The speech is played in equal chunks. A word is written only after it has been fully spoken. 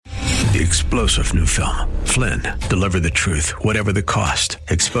The explosive new film, Flynn, deliver the truth, whatever the cost,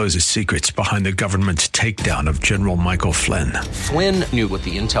 exposes secrets behind the government's takedown of General Michael Flynn. Flynn knew what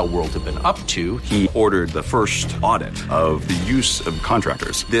the intel world had been up to. He ordered the first audit of the use of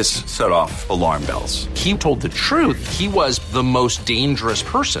contractors. This set off alarm bells. He told the truth. He was the most dangerous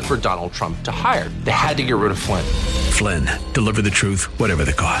person for Donald Trump to hire. They had to get rid of Flynn. Flynn, deliver the truth, whatever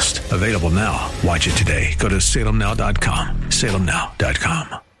the cost. Available now. Watch it today. Go to salemnow.com.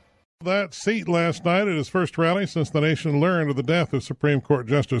 salemnow.com. That seat last night at his first rally since the nation learned of the death of Supreme Court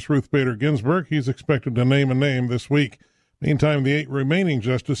Justice Ruth Bader Ginsburg. He's expected to name a name this week. Meantime, the 8 remaining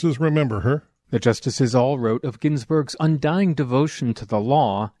justices remember her. The justices all wrote of Ginsburg's undying devotion to the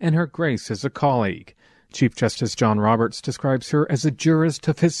law and her grace as a colleague. Chief Justice John Roberts describes her as a jurist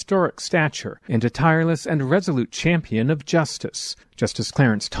of historic stature and a tireless and resolute champion of justice. Justice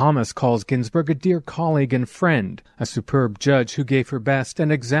Clarence Thomas calls Ginsburg a dear colleague and friend, a superb judge who gave her best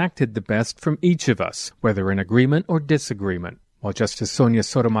and exacted the best from each of us, whether in agreement or disagreement. While Justice Sonia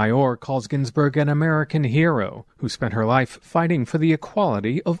Sotomayor calls Ginsburg an American hero who spent her life fighting for the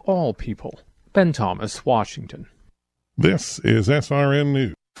equality of all people. Ben Thomas, Washington. This is SRN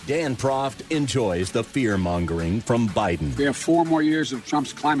News. Dan Proft enjoys the fear-mongering from Biden. We have 4 more years of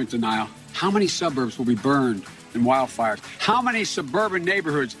Trump's climate denial. How many suburbs will be burned in wildfires? How many suburban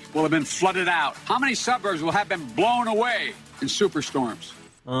neighborhoods will have been flooded out? How many suburbs will have been blown away in superstorms?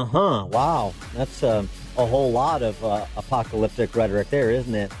 Wow. That's a whole lot of apocalyptic rhetoric there,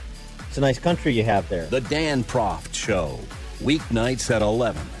 isn't it? It's a nice country you have there. The Dan Proft Show, weeknights at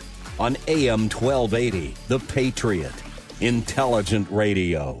 11 on AM 1280, The Patriot. Intelligent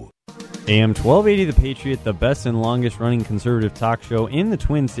radio. AM 1280 The Patriot, the best and longest running conservative talk show in the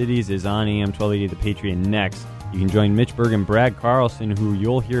Twin Cities, is on AM 1280 The Patriot next. You can join Mitch Berg and Brad Carlson, who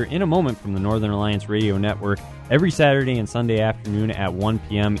you'll hear in a moment from the Northern Alliance Radio Network, every Saturday and Sunday afternoon at 1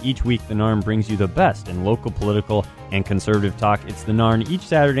 p.m. Each week, the NARN brings you the best in local political and conservative talk. It's the NARN each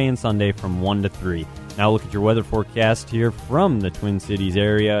Saturday and Sunday from 1 to 3. Now look at your weather forecast here from the Twin Cities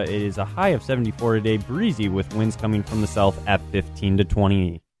area. It is a high of 74 today, breezy with winds coming from the south at 15 to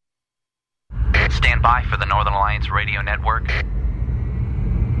 20. Stand by for the Northern Alliance Radio Network.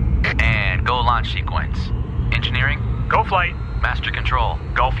 And go launch sequence. Engineering? Go flight. Master control?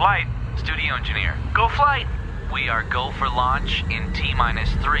 Go flight. Studio engineer? Go flight. We are go for launch in T-minus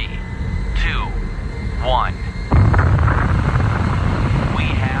 3, 2, 1. We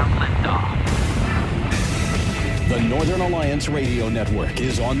have liftoff. The Northern Alliance Radio Network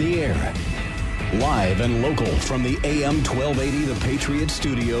is on the air. Live and local from the AM 1280 The Patriot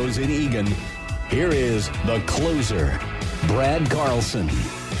Studios in Eagan, here is the closer, Brad Carlson.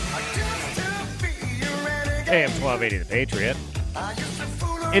 AM 1280 The Patriot.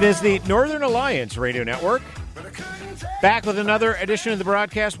 It is the Northern Alliance Radio Network. Back with another edition of the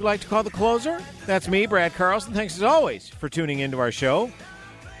broadcast we like to call The Closer. That's me, Brad Carlson. Thanks as always for tuning into our show.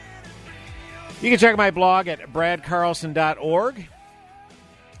 You can check my blog at bradcarlson.org.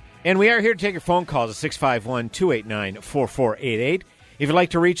 And we are here to take your phone calls at 651-289-4488. If you'd like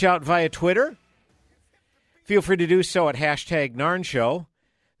to reach out via Twitter, feel free to do so at hashtag NARN Show.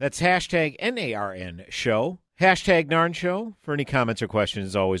 That's hashtag NARN Show. Hashtag NARN Show. For any comments or questions,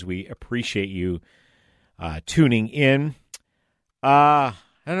 as always, we appreciate you tuning in. I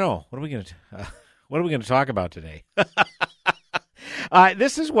don't know. What are we going to talk about today?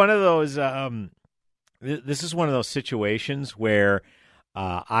 This is one of those. This is one of those situations where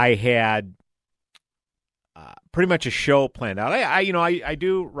I had pretty much a show planned out. I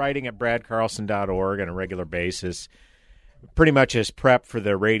do writing at bradcarlson.org on a regular basis, pretty much as prep for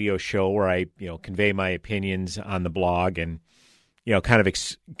the radio show where I convey my opinions on the blog and kind of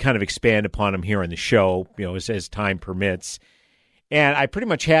expand upon them here on the show as time permits. And I pretty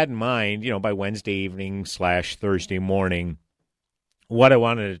much had in mind by Wednesday evening / Thursday morning what I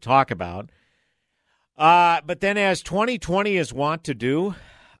wanted to talk about. But then as 2020 is wont to do,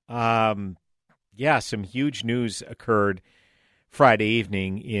 some huge news occurred Friday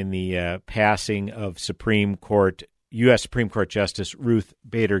evening in the passing of U.S. Supreme Court Justice Ruth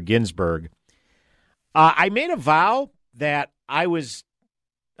Bader Ginsburg. I made a vow that I was,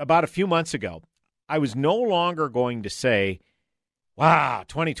 about a few months ago, I was no longer going to say, wow,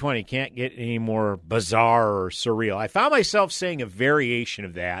 2020 can't get any more bizarre or surreal. I found myself saying a variation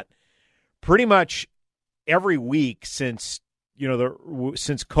of that pretty much every week since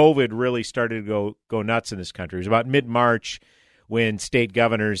since COVID really started to go nuts in this country. It was about mid-March when state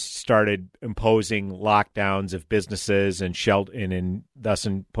governors started imposing lockdowns of businesses and thus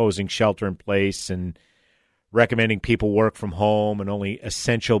imposing shelter in place and recommending people work from home and only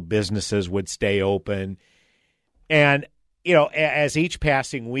essential businesses would stay open. And as each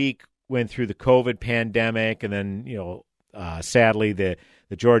passing week went through the COVID pandemic, and then, sadly, the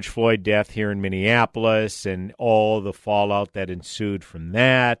George Floyd death here in Minneapolis and all the fallout that ensued from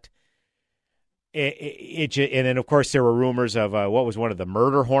that. And then, of course, there were rumors of what was one of the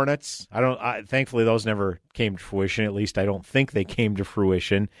murder hornets. Thankfully, those never came to fruition. At least I don't think they came to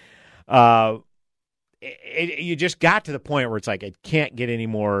fruition. You just got to the point where it's like it can't get any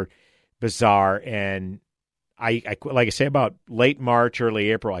more bizarre. And I like I say, about late March,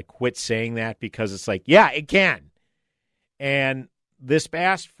 early April, I quit saying that because it's like, yeah, it can. And this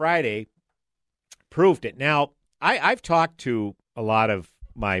past Friday proved it. Now, I've talked to a lot of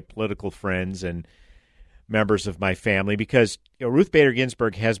my political friends and members of my family because Ruth Bader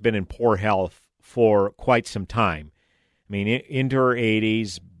Ginsburg has been in poor health for quite some time. I mean, into her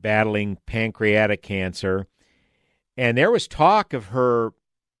 80s, battling pancreatic cancer. And there was talk of her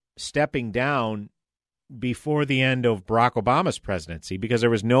stepping down before the end of Barack Obama's presidency because it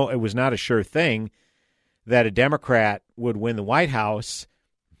was not a sure thing that a Democrat would win the White House,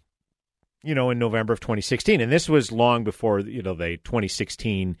 in November of 2016. And this was long before, the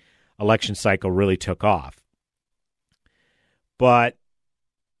 2016 election cycle really took off. But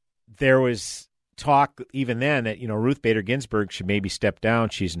there was talk even then that, Ruth Bader Ginsburg should maybe step down.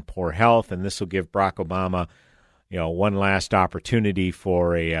 She's in poor health, and this will give Barack Obama, one last opportunity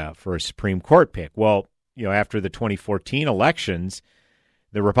for a Supreme Court pick. Well, after the 2014 elections,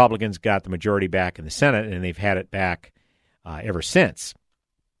 the Republicans got the majority back in the Senate, and they've had it back ever since.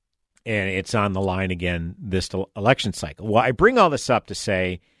 And it's on the line again this election cycle. Well, I bring all this up to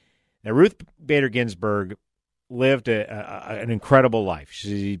say that Ruth Bader Ginsburg lived an incredible life.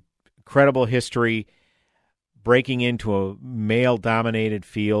 She's incredible history, breaking into a male-dominated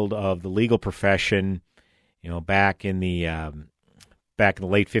field of the legal profession, back in the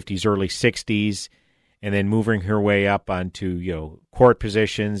late 50s, early 60s, and then moving her way up onto, court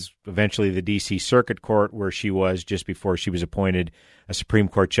positions, eventually the D.C. Circuit Court, where she was just before she was appointed a Supreme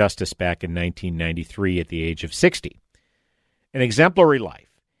Court justice back in 1993 at the age of 60. An exemplary life.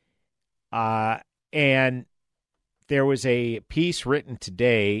 And there was a piece written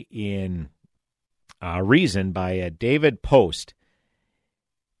today in Reason by David Post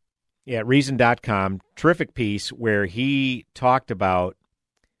at Reason.com, terrific piece where he talked about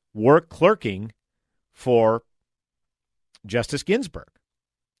clerking for Justice Ginsburg.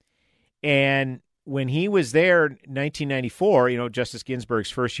 And when he was there in 1994, Justice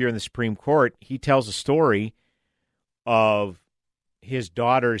Ginsburg's first year in the Supreme Court, he tells a story of his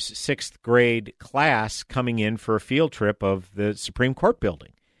daughter's sixth grade class coming in for a field trip of the Supreme Court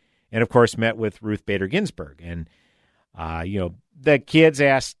building. And, of course, met with Ruth Bader Ginsburg. And, the kids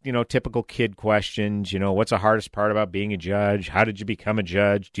asked, typical kid questions. What's the hardest part about being a judge? How did you become a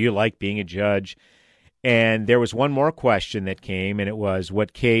judge? Do you like being a judge? And there was one more question that came, and it was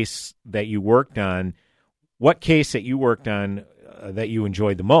what case that you worked on that you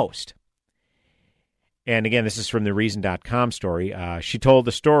enjoyed the most. And again, this is from the Reason.com story. She told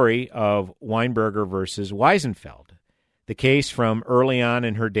the story of Weinberger versus Weisenfeld, the case from early on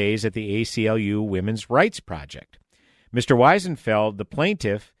in her days at the ACLU Women's Rights Project. Mr. Weisenfeld, the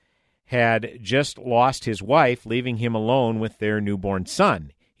plaintiff, had just lost his wife, leaving him alone with their newborn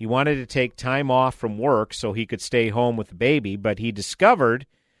son. He wanted to take time off from work so he could stay home with the baby, but he discovered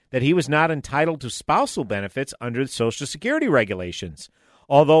that he was not entitled to spousal benefits under the Social Security regulations.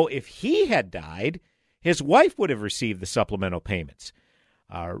 Although if he had died, his wife would have received the supplemental payments.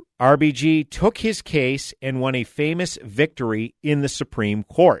 RBG took his case and won a famous victory in the Supreme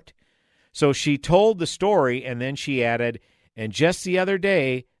Court. So she told the story, and then she added, and just the other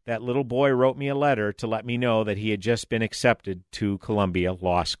day, that little boy wrote me a letter to let me know that he had just been accepted to Columbia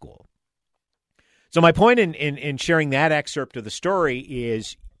Law School. So my point in sharing that excerpt of the story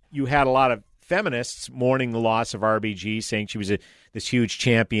is you had a lot of feminists mourning the loss of RBG, saying she was this huge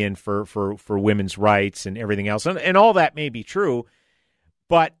champion for women's rights and everything else. And all that may be true,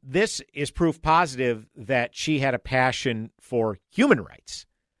 but this is proof positive that she had a passion for human rights,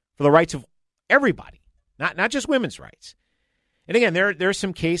 for the rights of everybody, not just women's rights. And again, there's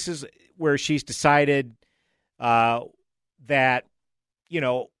some cases where she's decided that,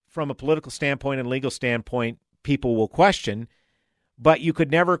 from a political standpoint and legal standpoint, people will question, but you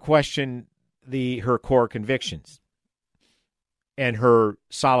could never question her core convictions and her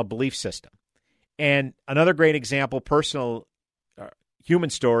solid belief system. And another great example, personal human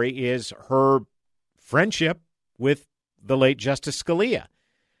story, is her friendship with the late Justice Scalia.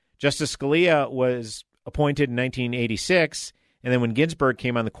 Justice Scalia was appointed in 1986, and then when Ginsburg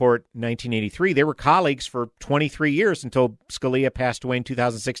came on the court in 1983, they were colleagues for 23 years until Scalia passed away in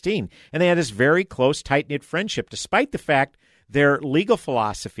 2016. And they had this very close, tight-knit friendship, despite the fact their legal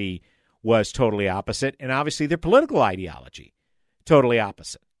philosophy was totally opposite, and obviously their political ideology, totally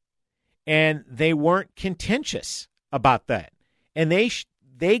opposite. And they weren't contentious about that. And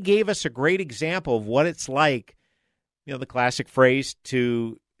they gave us a great example of what it's like, the classic phrase,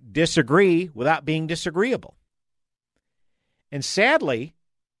 to disagree without being disagreeable. And sadly,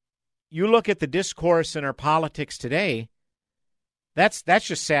 you look at the discourse in our politics today, that's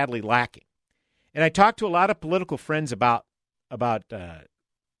just sadly lacking. And I talked to a lot of political friends about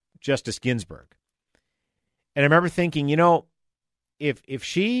Justice Ginsburg. And I remember thinking, if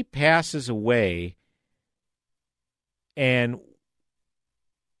she passes away and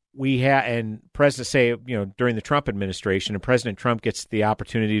President say, during the Trump administration, and President Trump gets the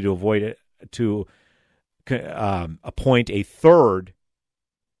opportunity to appoint a third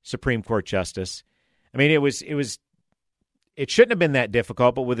Supreme Court justice. I mean, it shouldn't have been that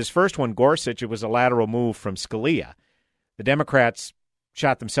difficult, but with his first one, Gorsuch, it was a lateral move from Scalia. The Democrats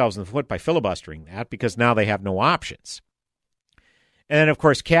shot themselves in the foot by filibustering that because now they have no options. And then, of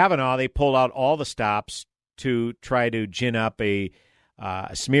course, Kavanaugh, they pulled out all the stops to try to gin up a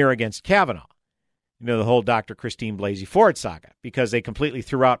smear against Kavanaugh. The whole Dr. Christine Blasey Ford saga, because they completely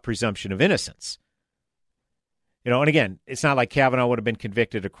threw out presumption of innocence. And again, it's not like Kavanaugh would have been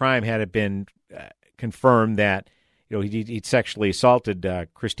convicted of crime had it been confirmed that he'd sexually assaulted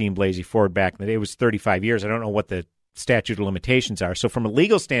Christine Blasey Ford back in the day. It was 35 years. I don't know what the statute of limitations are. So from a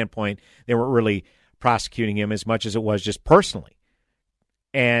legal standpoint, they weren't really prosecuting him as much as it was just personally.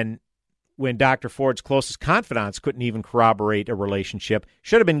 And when Dr. Ford's closest confidants couldn't even corroborate a relationship,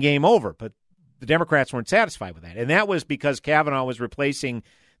 should have been game over. But the Democrats weren't satisfied with that. And that was because Kavanaugh was replacing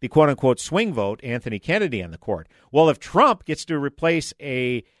the quote-unquote swing vote, Anthony Kennedy, on the court. Well, if Trump gets to replace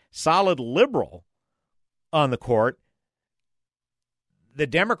a solid liberal on the court, the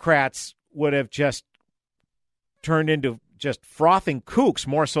Democrats would have just turned into just frothing kooks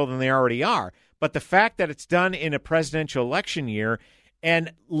more so than they already are. But the fact that it's done in a presidential election year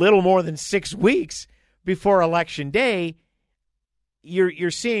and little more than 6 weeks before Election Day,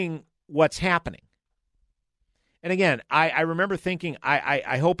 you're seeing what's happening. And again, I remember thinking,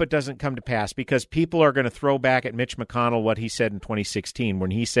 I hope it doesn't come to pass, because people are going to throw back at Mitch McConnell what he said in 2016 when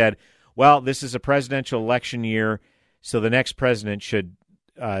he said, well, this is a presidential election year, so the next president should,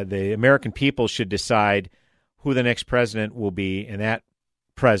 the American people should decide who the next president will be, and that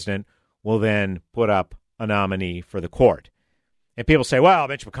president will then put up a nominee for the court. And people say, well,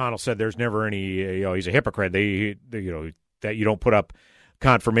 Mitch McConnell said there's never any, he's a hypocrite. That you don't put up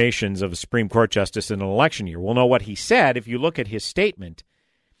confirmations of a Supreme Court justice in an election year. Well, no, what he said, if you look at his statement,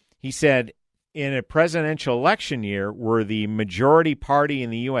 he said in a presidential election year where the majority party in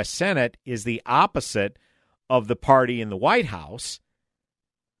the U.S. Senate is the opposite of the party in the White House,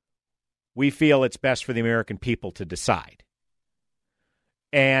 we feel it's best for the American people to decide.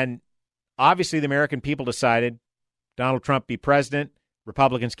 And obviously the American people decided Donald Trump be president,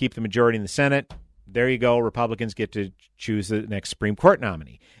 Republicans keep the majority in the Senate. There you go. Republicans get to choose the next Supreme Court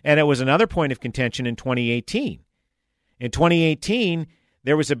nominee. And it was another point of contention in 2018. In 2018,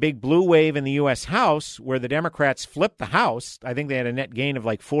 there was a big blue wave in the U.S. House where the Democrats flipped the House. I think they had a net gain of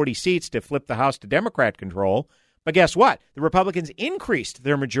like 40 seats to flip the House to Democrat control. But guess what? The Republicans increased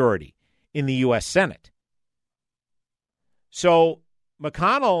their majority in the U.S. Senate. So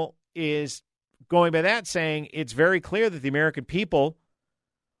McConnell is going by that, saying it's very clear that the American people,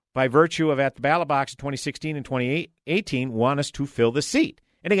 by virtue of at the ballot box in 2016 and 2018, want us to fill the seat.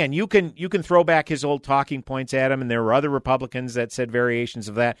 And again, you can throw back his old talking points at him, and there were other Republicans that said variations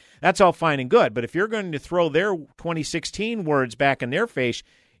of that. That's all fine and good. But if you're going to throw their 2016 words back in their face,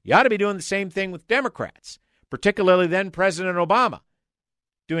 you ought to be doing the same thing with Democrats, particularly then President Obama,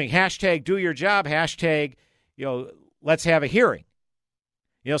 doing hashtag do your job, hashtag, let's have a hearing.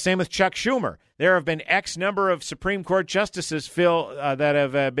 Same with Chuck Schumer. There have been X number of Supreme Court justices, Phil, that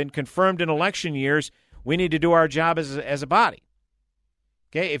have been confirmed in election years. We need to do our job as a body.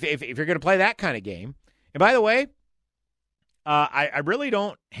 Okay, if you're going to play that kind of game. And by the way, I really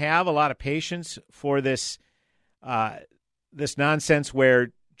don't have a lot of patience for this this nonsense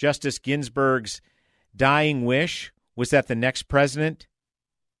where Justice Ginsburg's dying wish was that the next president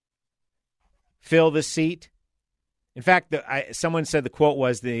fill this seat. In fact, someone said the quote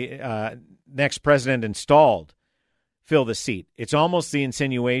was the next president installed fill the seat. It's almost the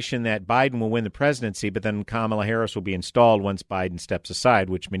insinuation that Biden will win the presidency, but then Kamala Harris will be installed once Biden steps aside,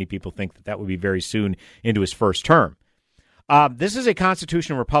 which many people think that would be very soon into his first term. This is a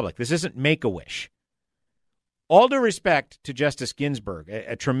constitutional republic. This isn't Make-A-Wish. All due respect to Justice Ginsburg,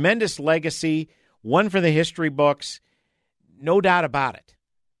 a tremendous legacy, one for the history books, no doubt about it.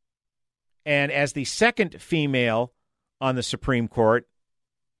 And as the second female on the Supreme Court,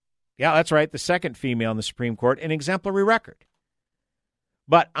 Yeah, that's right. The second female in the Supreme Court, an exemplary record.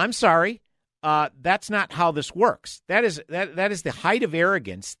 But I'm sorry, that's not how this works. That is the height of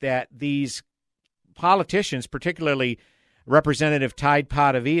arrogance that these politicians, particularly Representative Tide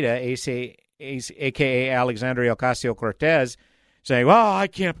Potavita, a.k.a. Alexandria Ocasio-Cortez, saying, well, I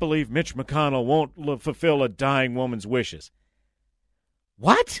can't believe Mitch McConnell won't fulfill a dying woman's wishes.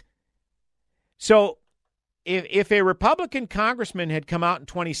 What? So if a Republican congressman had come out in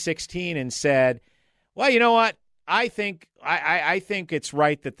 2016 and said, well, you know what, I think it's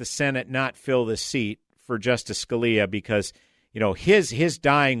right that the Senate not fill this seat for Justice Scalia because, you know, his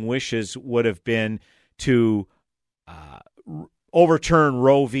dying wishes would have been to overturn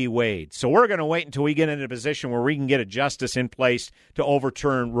Roe v. Wade. So we're going to wait until we get into a position where we can get a justice in place to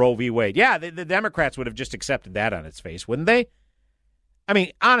overturn Roe v. Wade. Yeah, the Democrats would have just accepted that on its face, wouldn't they? I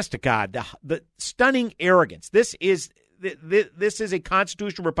mean, honest to God, the stunning arrogance. This is a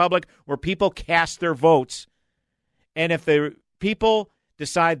constitutional republic where people cast their votes, and if the people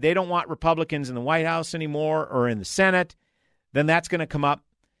decide they don't want Republicans in the White House anymore or in the Senate, then that's going to come up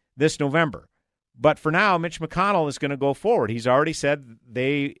this November. But for now, Mitch McConnell is going to go forward. He's already said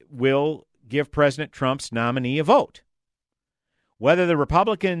they will give President Trump's nominee a vote. Whether the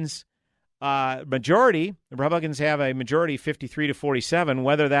Republicans the Republicans have a majority 53-47,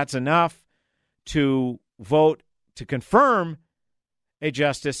 whether that's enough to vote to confirm a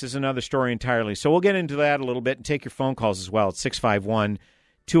justice is another story entirely. So we'll get into that a little bit and take your phone calls as well at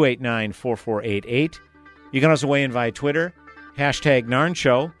 651-289-4488. You can also weigh in via Twitter, hashtag Narn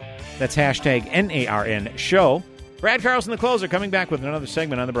Show. That's hashtag NARN Show. Brad Carlson, the closer, coming back with another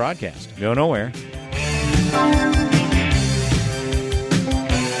segment on the broadcast. Go nowhere.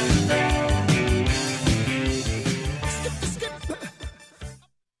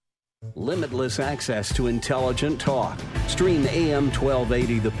 Limitless access to intelligent talk. Stream AM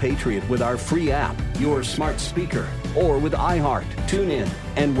 1280 The Patriot with our free app, your smart speaker, or with iHeart, TuneIn,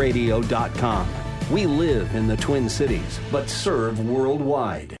 and radio.com. We live in the Twin Cities, but serve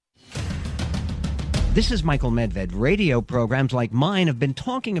worldwide. This is Michael Medved. Radio programs like mine have been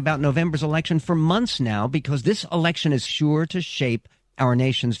talking about November's election for months now because this election is sure to shape our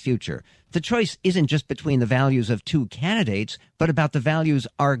nation's future. The choice isn't just between the values of two candidates, but about the values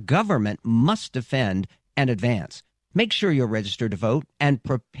our government must defend and advance. Make sure you're registered to vote and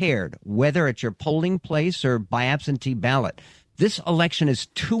prepared, whether at your polling place or by absentee ballot. This election is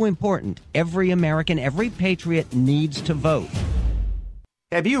too important. Every American, every patriot needs to vote.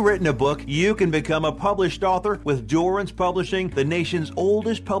 Have you written a book? You can become a published author with Dorrance Publishing, the nation's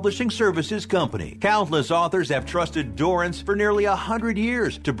oldest publishing services company. Countless authors have trusted Dorrance for nearly 100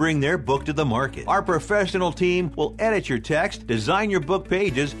 years to bring their book to the market. Our professional team will edit your text, design your book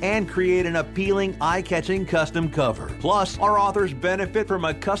pages, and create an appealing, eye-catching custom cover. Plus, our authors benefit from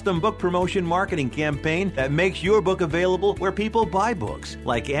a custom book promotion marketing campaign that makes your book available where people buy books,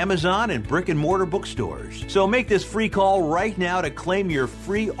 like Amazon and brick-and-mortar bookstores. So make this free call right now to claim your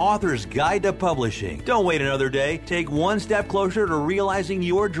free author's guide to publishing. Don't wait another day. Take one step closer to realizing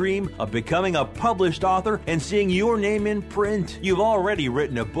your dream of becoming a published author and seeing your name in print. You've already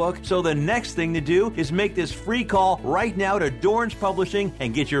written a book, so the next thing to do is make this free call right now to Dorrance Publishing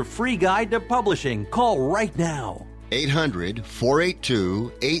and get your free guide to publishing. Call right now.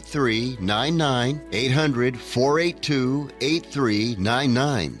 800-482-8399.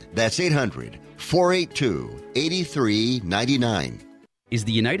 800-482-8399. That's 800-482-8399. Is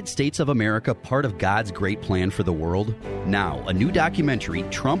the United States of America part of God's great plan for the world? Now, a new documentary,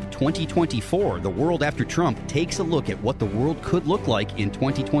 Trump 2024, The World After Trump, takes a look at what the world could look like in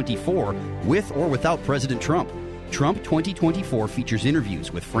 2024 with or without President Trump. Trump 2024 features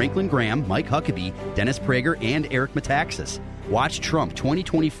interviews with Franklin Graham, Mike Huckabee, Dennis Prager, and Eric Metaxas. Watch Trump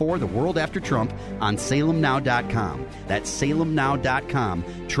 2024, The World After Trump on salemnow.com. That's salemnow.com.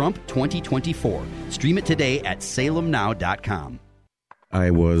 Trump 2024. Stream it today at salemnow.com. I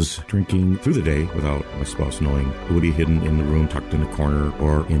was drinking through the day without my spouse knowing. It would be hidden in the room, tucked in a corner,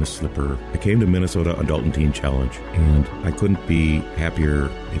 or in a slipper. I came to Minnesota Adult and Teen Challenge, and I couldn't be happier.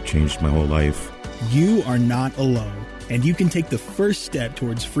 It changed my whole life. You are not alone, and you can take the first step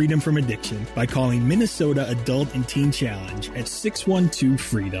towards freedom from addiction by calling Minnesota Adult and Teen Challenge at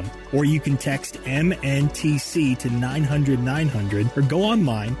 612-FREEDOM, or you can text MNTC to 900-900 or go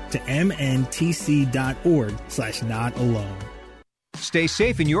online to mntc.org/notalone. Stay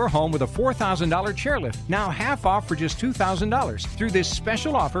safe in your home with a $4,000 chairlift, now half off for just $2,000 through this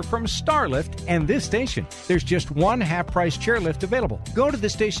special offer from Starlift and this station. There's just one half-price chairlift available. Go to the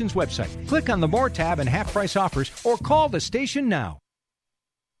station's website, click on the More tab and half-price offers, or call the station now.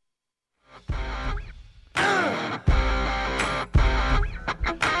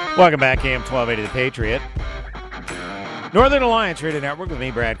 Welcome back, AM 1280 The Patriot. Northern Alliance Radio Network with me,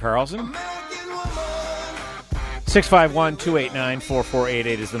 Brad Carlson. 651-289-4488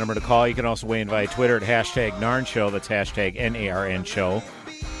 is the number to call. You can also weigh in via Twitter at hashtag NARN Show. That's hashtag NARN Show.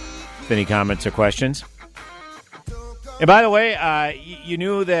 With any comments or questions. And by the way, you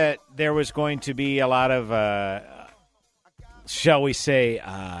knew that there was going to be a lot of, shall we say,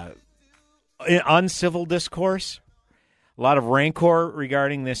 uncivil discourse. A lot of rancor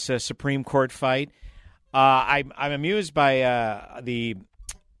regarding this Supreme Court fight. I'm amused by the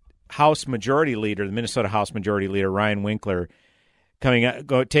House Majority Leader, the Minnesota House Majority Leader, Ryan Winkler,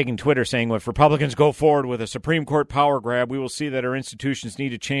 taking Twitter saying, well, if Republicans go forward with a Supreme Court power grab, we will see that our institutions need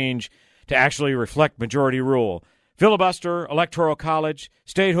to change to actually reflect majority rule. Filibuster, Electoral College,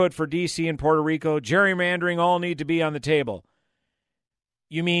 statehood for D.C. and Puerto Rico, gerrymandering all need to be on the table.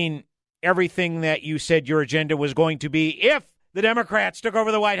 You mean everything that you said your agenda was going to be if the Democrats took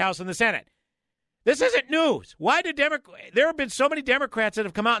over the White House and the Senate? This isn't news. Why did there have been so many Democrats that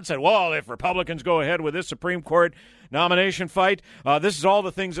have come out and said, well, if Republicans go ahead with this Supreme Court nomination fight, this is all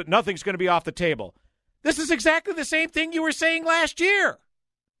the things that nothing's going to be off the table. This is exactly the same thing you were saying last year.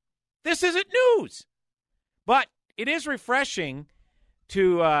 This isn't news. But it is refreshing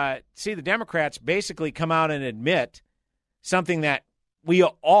to see the Democrats basically come out and admit something that we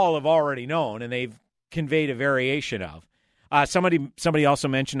all have already known, and they've conveyed a variation of. Somebody also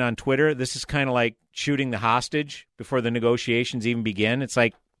mentioned on Twitter, this is kind of like shooting the hostage before the negotiations even begin. It's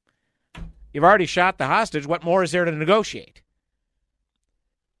like, you've already shot the hostage. What more is there to negotiate?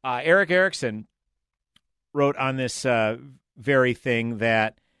 Eric Erickson wrote on this very thing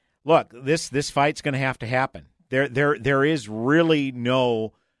that, look, this fight's going to have to happen. There is really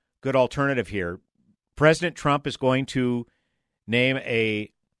no good alternative here. President Trump is going to name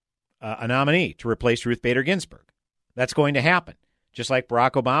a nominee to replace Ruth Bader Ginsburg. That's going to happen. Just like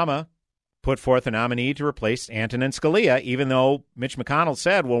Barack Obama put forth a nominee to replace Antonin Scalia, even though Mitch McConnell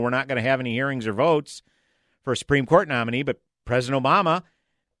said, well, we're not going to have any hearings or votes for a Supreme Court nominee. But President Obama,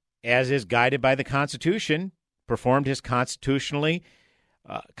 as is guided by the Constitution, performed his constitutionally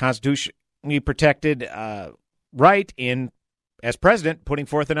protected right in, as president, putting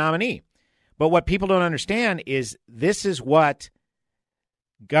forth a nominee. But what people don't understand is this is what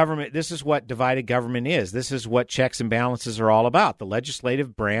divided government is. This is what checks and balances are all about. The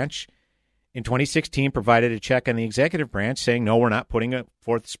legislative branch in 2016 provided a check on the executive branch saying, no, we're not putting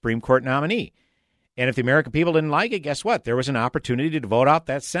forth a Supreme Court nominee. And if the American people didn't like it, guess what? There was an opportunity to vote out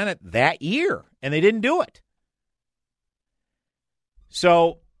that Senate that year, and they didn't do it.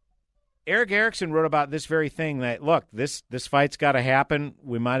 So Eric Erickson wrote about this very thing that, look, this fight's got to happen.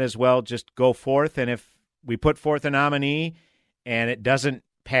 We might as well just go forth, and if we put forth a nominee and it doesn't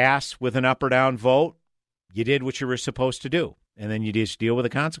pass with an up or down vote, you did what you were supposed to do, and then you just deal with the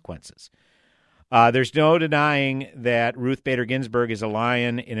consequences. There's no denying that Ruth Bader Ginsburg is a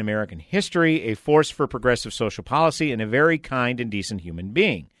lion in American history, a force for progressive social policy, and a very kind and decent human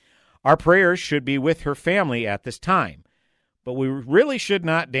being. Our prayers should be with her family at this time. But we really should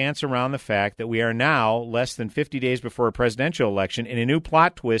not dance around the fact that we are now, less than 50 days before a presidential election, in a new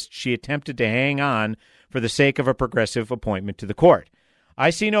plot twist she attempted to hang on for the sake of a progressive appointment to the court.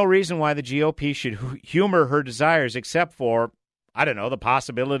 I see no reason why the GOP should humor her desires except for, I don't know, the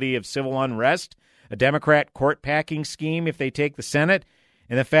possibility of civil unrest, a Democrat court-packing scheme if they take the Senate,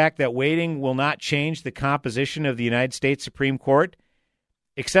 and the fact that waiting will not change the composition of the United States Supreme Court.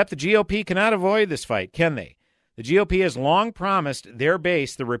 Except the GOP cannot avoid this fight, can they? The GOP has long promised their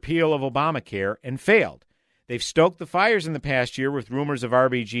base the repeal of Obamacare and failed. They've stoked the fires in the past year with rumors of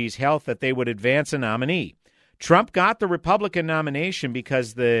RBG's health that they would advance a nominee. Trump got the Republican nomination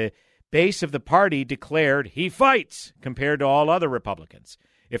because the base of the party declared he fights compared to all other Republicans.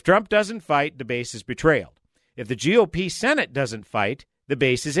 If Trump doesn't fight, the base is betrayed. If the GOP Senate doesn't fight, the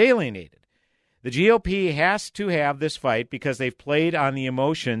base is alienated. The GOP has to have this fight because they've played on the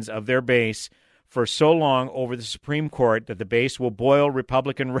emotions of their base for so long over the Supreme Court that the base will boil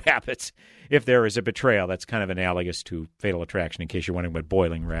Republican rabbits if there is a betrayal. That's kind of analogous to Fatal Attraction, in case you're wondering what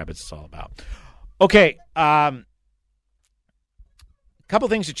boiling rabbits is all about. Okay, a couple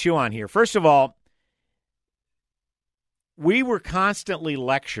things to chew on here. First of all, we were constantly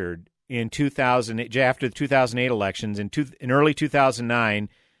lectured in 2000 after the 2008 elections. In early 2009,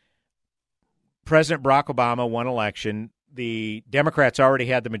 President Barack Obama won election. The Democrats already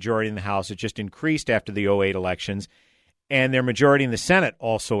had the majority in the House. It just increased after the 2008 elections, and their majority in the Senate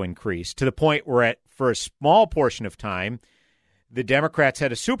also increased to the point where, for a small portion of time, the Democrats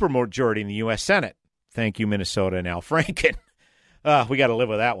had a supermajority in the U.S. Senate. Thank you, Minnesota and Al Franken. We got to live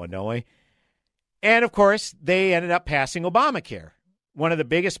with that one, don't we? And, of course, they ended up passing Obamacare. one of the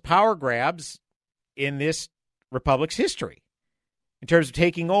biggest power grabs in this republic's history in terms of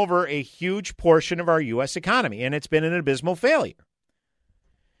taking over a huge portion of our U.S. economy, and it's been an abysmal failure.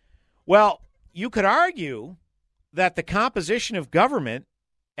 Well, you could argue that the composition of government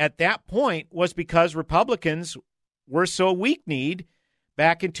at that point was because Republicans were so weak-kneed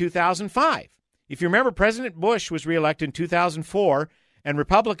back in 2005. If you remember, President Bush was reelected in 2004, and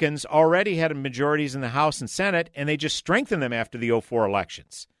Republicans already had majorities in the House and Senate, and they just strengthened them after the 2004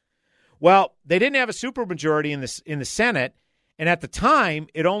 elections. Well, they didn't have a supermajority in the Senate, and at the time,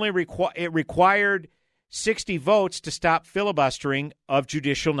 it only required 60 votes to stop filibustering of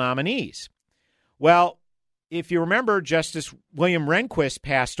judicial nominees. Well, if you remember, Justice William Rehnquist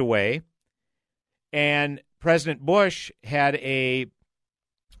passed away, and President Bush had a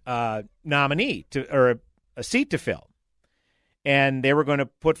nominee or a seat to fill. And they were going to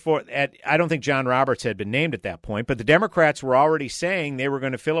put forth, I don't think John Roberts had been named at that point, but the Democrats were already saying they were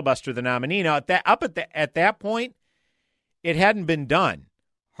going to filibuster the nominee. Now, at that point, it hadn't been done,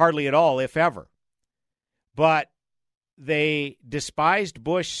 hardly at all, if ever. But they despised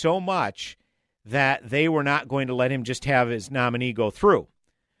Bush so much that they were not going to let him just have his nominee go through.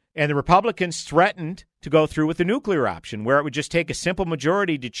 And the Republicans threatened to go through with the nuclear option, where it would just take a simple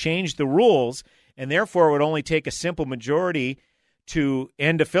majority to change the rules, and therefore it would only take a simple majority to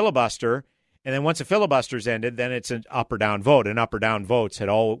end a filibuster. And then once a filibuster's ended, then it's an up or down vote. And up or down votes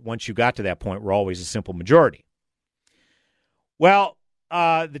once you got to that point, were always a simple majority. Well,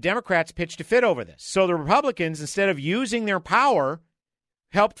 the Democrats pitched a fit over this. So the Republicans, instead of using their power,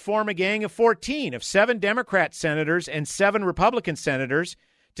 helped form a gang of 14, of 7 Democrat senators and 7 Republican senators,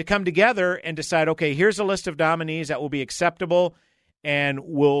 to come together and decide, okay, here's a list of nominees that will be acceptable, and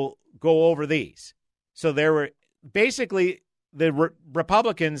we'll go over these. So there were basically the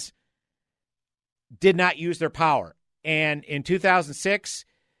Republicans did not use their power. And in 2006,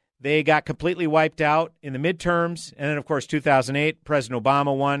 they got completely wiped out in the midterms. And then, of course, 2008, President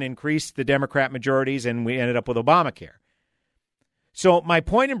Obama won, increased the Democrat majorities, and we ended up with Obamacare. So my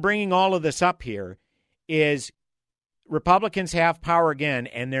point in bringing all of this up here is Republicans have power again,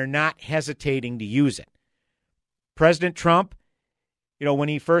 and they're not hesitating to use it. President Trump, when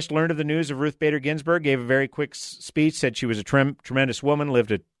he first learned of the news of Ruth Bader Ginsburg, gave a very quick speech, said she was a tremendous woman,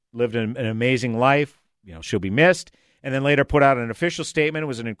 lived an amazing life. She'll be missed. And then later put out an official statement. It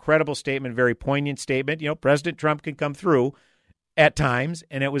was an incredible statement, very poignant statement. President Trump can come through at times,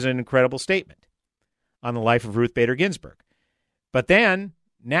 and it was an incredible statement on the life of Ruth Bader Ginsburg. But then,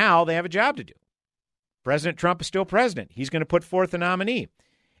 now they have a job to do. President Trump is still president. He's going to put forth a nominee.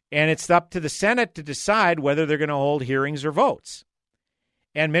 And it's up to the Senate to decide whether they're going to hold hearings or votes.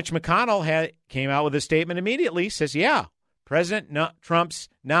 And Mitch McConnell came out with a statement immediately, says, yeah, President Trump's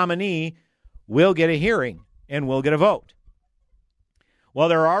nominee will get a hearing and will get a vote. Well,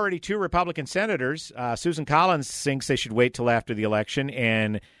 there are already 2 Republican senators. Susan Collins thinks they should wait till after the election,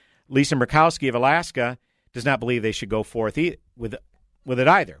 and Lisa Murkowski of Alaska does not believe they should go forth with it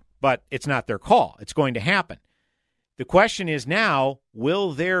either. But it's not their call. It's going to happen. The question is now,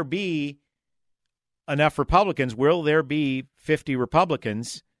 will there be enough Republicans? Will there be 50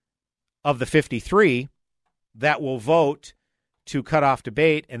 Republicans of the 53 that will vote to cut off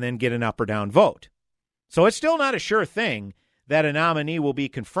debate and then get an up or down vote? So it's still not a sure thing that a nominee will be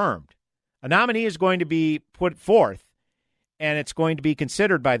confirmed. A nominee is going to be put forth, and it's going to be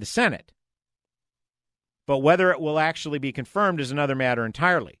considered by the Senate. But whether it will actually be confirmed is another matter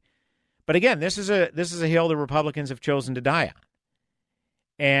entirely. But again, this is a hill the Republicans have chosen to die on.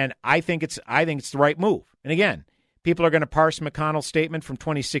 And I think it's the right move. And again, people are going to parse McConnell's statement from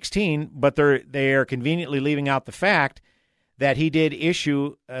 2016, but they are conveniently leaving out the fact that he did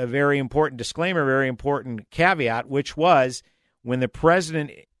issue a very important disclaimer, very important caveat, which was when the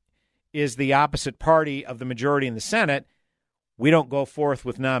president is the opposite party of the majority in the Senate, we don't go forth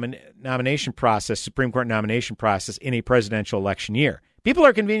with nomination process, Supreme Court nomination process in a presidential election year. People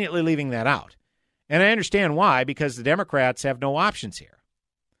are conveniently leaving that out. And I understand why, because the Democrats have no options here.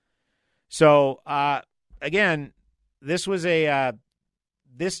 So, again, this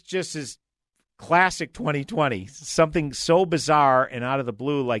just is classic 2020. Something so bizarre and out of the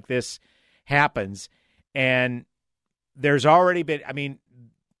blue like this happens. And there's already been,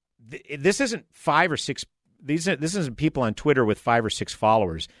 this isn't 5 or 6, this isn't people on Twitter with 5 or 6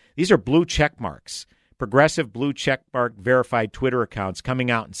 followers. These are blue check marks, progressive blue check mark verified Twitter accounts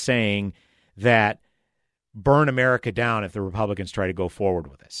coming out and saying that burn America down if the Republicans try to go forward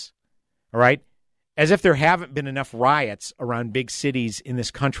with this. All right? As if there haven't been enough riots around big cities in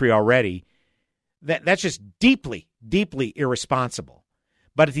this country already. That's just deeply, deeply irresponsible.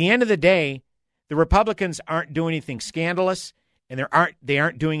 But at the end of the day, the Republicans aren't doing anything scandalous, and they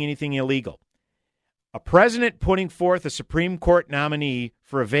aren't doing anything illegal. A president putting forth a Supreme Court nominee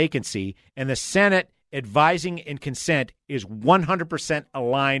for a vacancy and the Senate advising and consent is 100%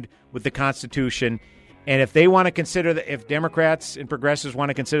 aligned with the Constitution. And if they want to consider that, if Democrats and progressives want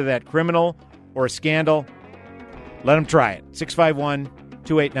to consider that criminal or a scandal, let them try it.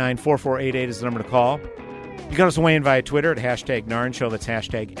 651-289-4488 is the number to call. You can also weigh in via Twitter at hashtag NARN Show. That's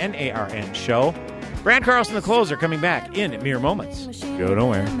hashtag NARN Show. Brad Carlson, the closer, coming back in mere moments. Go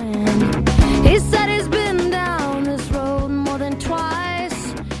nowhere. He said he's been down this road more than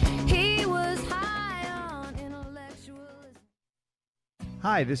twice. He was high on intellectual.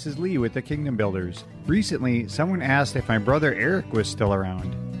 Hi, this is Lee with the Kingdom Builders. Recently, someone asked if my brother Eric was still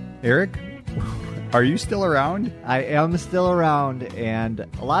around. Eric, are you still around? I am still around, and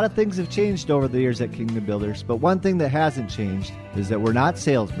a lot of things have changed over the years at Kingdom Builders, but one thing that hasn't changed is that we're not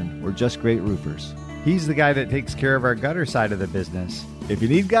salesmen, we're just great roofers. He's the guy that takes care of our gutter side of the business. If you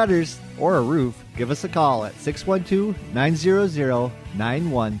need gutters or a roof, give us a call at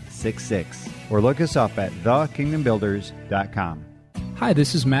 612-900-9166. Or look us up at thekingdombuilders.com. Hi,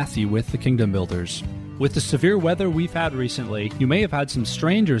 this is Matthew with the Kingdom Builders. With the severe weather we've had recently, you may have had some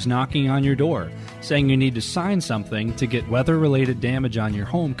strangers knocking on your door, saying you need to sign something to get weather-related damage on your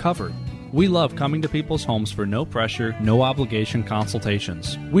home covered. We love coming to people's homes for no pressure, no obligation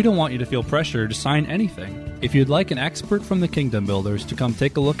consultations. We don't want you to feel pressure to sign anything. If you'd like an expert from the Kingdom Builders to come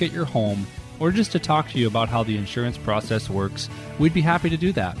take a look at your home, or just to talk to you about how the insurance process works, we'd be happy to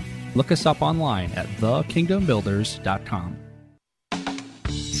do that. Look us up online at thekingdombuilders.com.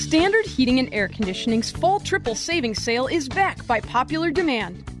 Standard Heating and Air Conditioning's Fall Triple Savings Sale is back by popular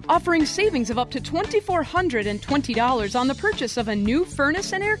demand, offering savings of up to $2,420 on the purchase of a new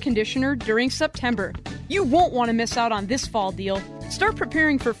furnace and air conditioner during September. You won't want to miss out on this fall deal. Start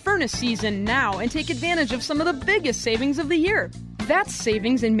preparing for furnace season now and take advantage of some of the biggest savings of the year. That's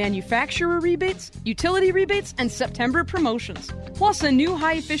savings in manufacturer rebates, utility rebates, and September promotions. Plus, a new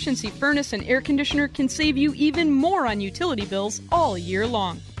high-efficiency furnace and air conditioner can save you even more on utility bills all year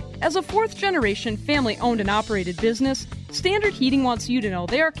long. As a fourth-generation family-owned and operated business, Standard Heating wants you to know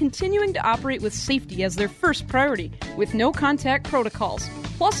they are continuing to operate with safety as their first priority, with no-contact protocols,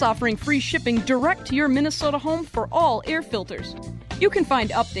 plus offering free shipping direct to your Minnesota home for all air filters. You can find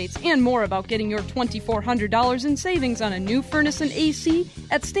updates and more about getting your $2,400 in savings on a new furnace and AC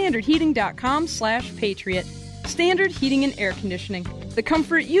at standardheating.com/patriot. Standard Heating and Air Conditioning, the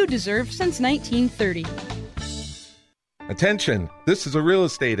comfort you deserve since 1930. Attention, this is a real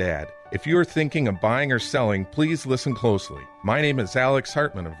estate ad. If you are thinking of buying or selling, please listen closely. My name is Alex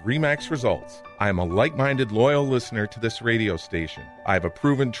Hartman of RE/MAX Results. I am a like-minded, loyal listener to this radio station. I have a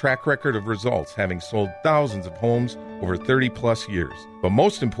proven track record of results, having sold thousands of homes over 30-plus years. But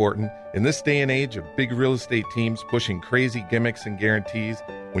most important, in this day and age of big real estate teams pushing crazy gimmicks and guarantees,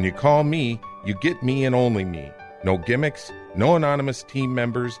 when you call me, you get me and only me. No gimmicks, no anonymous team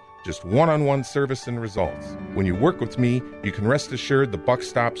members, just one-on-one service and results. When you work with me, you can rest assured the buck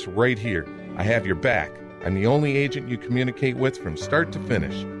stops right here. I have your back. I'm the only agent you communicate with from start to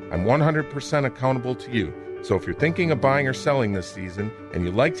finish. I'm 100% accountable to you. So if you're thinking of buying or selling this season, and you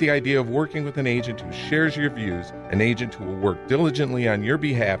like the idea of working with an agent who shares your views, an agent who will work diligently on your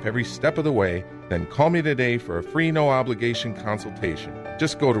behalf every step of the way, then call me today for a free no-obligation consultation.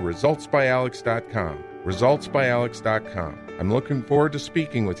 Just go to resultsbyalex.com. resultsbyalex.com. I'm looking forward to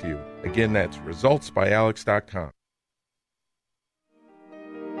speaking with you. Again, that's resultsbyalex.com.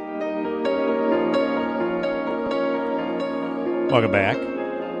 Welcome back.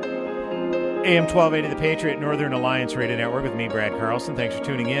 AM 1280, the Patriot Northern Alliance Radio Network with me, Brad Carlson. Thanks for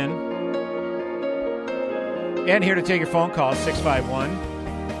tuning in. And here to take your phone calls,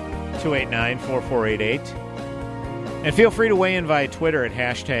 651-289-4488. And feel free to weigh in via Twitter at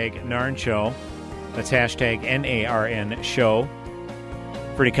hashtag NARN Show. That's hashtag NARN Show.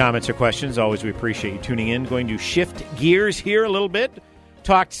 For any comments or questions, always we appreciate you tuning in. Going to shift gears here a little bit.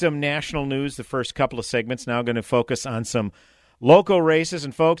 Talked some national news the first couple of segments. Now going to focus on some local races.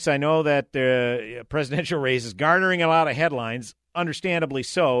 And folks, I know that the presidential race is garnering a lot of headlines. Understandably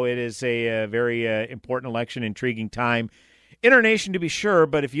so. It is a very important election, intriguing time in our nation to be sure.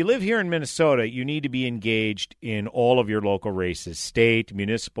 But if you live here in Minnesota, you need to be engaged in all of your local races, state,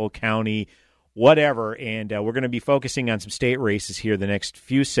 municipal, county, whatever. And we're going to be focusing on some state races here the next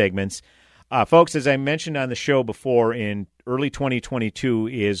few segments. Folks, as I mentioned on the show before, in early 2022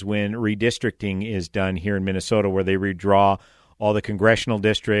 is when redistricting is done here in Minnesota, where they redraw all the congressional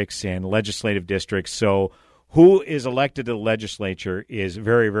districts and legislative districts. So who is elected to the legislature is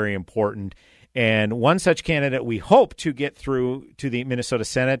very, very important. And one such candidate we hope to get through to the Minnesota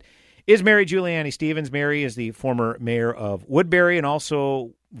Senate is Mary Giuliani Stevens. Mary is the former mayor of Woodbury and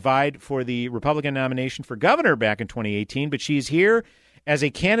also vied for the Republican nomination for governor back in 2018, but she's here as a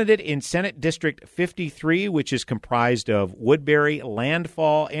candidate in Senate District 53, which is comprised of Woodbury,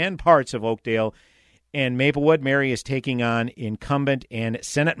 Landfall, and parts of Oakdale and Maplewood. Mary is taking on incumbent and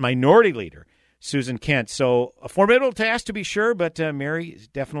Senate Minority Leader Susan Kent. So a formidable task to be sure, but Mary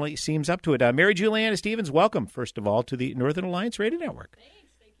definitely seems up to it. Mary Giuliani Stevens, welcome, first of all, to the Northern Alliance Radio Network. Thank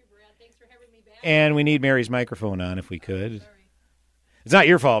you, Brad. Thanks for having me back. And we need Mary's microphone on if we could. It's not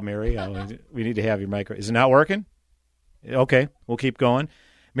your fault, Mary. We need to have your microphone. Is it not working? Okay, we'll keep going.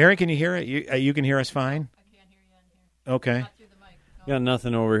 Mary, can you hear it? You can hear us fine? I can't hear you in here. Okay. Not through the mic. Got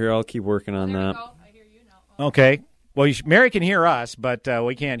nothing over here. I'll keep working on that. I hear you now. Okay. Well, Mary can hear us, but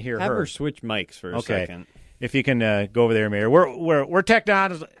we can't hear Have her. her switch mics for a second. If you can go over there, Mary. We're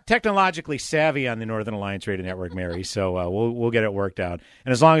technologically savvy on the Northern Alliance Radio Network, Mary, so we'll get it worked out.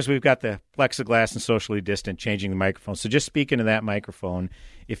 And as long as we've got the plexiglass and socially distant, changing the microphone. So just speak into that microphone,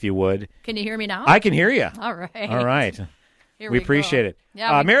 if you would. Can you hear me now? I can hear you. All right. All right. Here we appreciate go. it.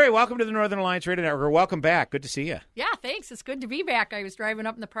 Yeah, Mary, welcome to the Northern Alliance Radio Network. Welcome back. Good to see you. Yeah, thanks. It's good to be back. I was driving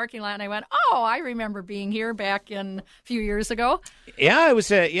up in the parking lot, and I went, oh, I remember being here back a few years ago. Yeah, it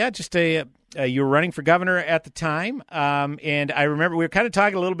was you were running for governor at the time, and I remember we were kind of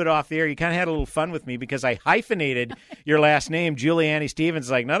talking a little bit off the air. You kind of had a little fun with me because I hyphenated your last name, Giuliani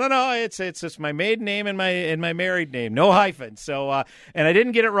Stevens. Like, no, it's just my maiden name and my married name, no hyphen. So, and I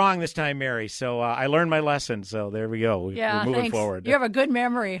didn't get it wrong this time, Mary. So I learned my lesson. So there we go. Yeah, we're moving thanks. forward. You have a good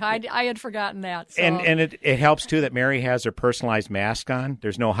memory. I had forgotten that. So. And it helps too that Mary has her personalized mask on.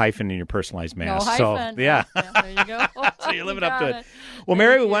 There's no hyphen in your personalized mask. No hyphen. So yeah, there you go. So you're living up to it. Well,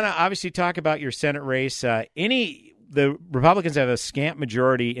 Mary, we want to obviously talk about your Senate race. The Republicans have a scant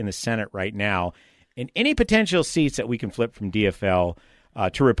majority in the Senate right now, and any potential seats that we can flip from DFL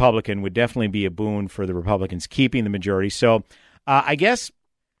to Republican would definitely be a boon for the Republicans keeping the majority. So I guess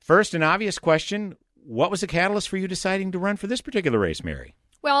first an obvious question, what was the catalyst for you deciding to run for this particular race, Mary?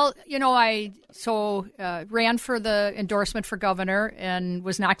 Well, I ran for the endorsement for governor and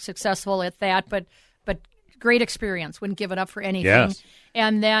was not successful at that, but great experience. Wouldn't give it up for anything. Yes.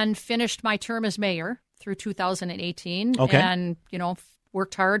 And then finished my term as mayor through 2018. Okay. And,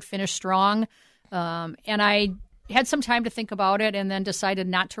 worked hard, finished strong. And I had some time to think about it and then decided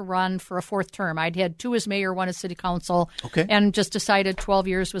not to run for a fourth term. I'd had 2 as mayor, 1 as city council. Okay. And just decided 12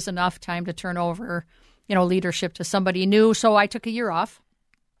 years was enough time to turn over, leadership to somebody new. So I took a year off.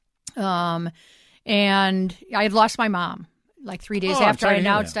 And I had lost my mom. Like 3 days after I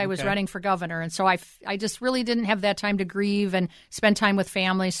announced I was running for governor. And so I just really didn't have that time to grieve and spend time with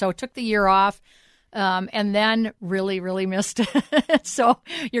family. So took the year off and then really, really missed it. So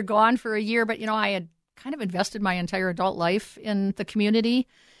you're gone for a year. But, I had kind of invested my entire adult life in the community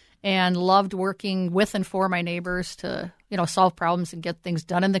and loved working with and for my neighbors to, solve problems and get things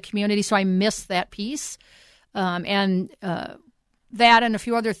done in the community. So I missed that piece. That and a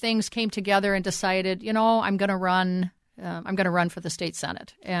few other things came together and decided, I'm going to run. I'm going to run for the state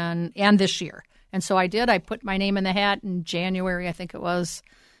Senate and this year. And so I did. I put my name in the hat in January, I think it was,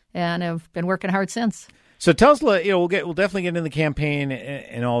 and I've been working hard since. So tell us, we'll definitely get into the campaign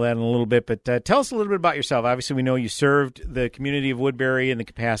and all that in a little bit, but tell us a little bit about yourself. Obviously, we know you served the community of Woodbury in the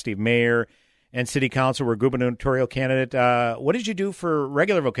capacity of mayor and city council, were a gubernatorial candidate. What did you do for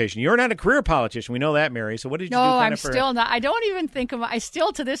regular vocation? You're not a career politician. We know that, Mary. So what did you do? No, I'm still not. I don't even think of. I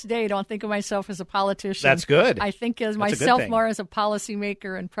still to this day don't think of myself as a politician. That's good. I think of myself more as a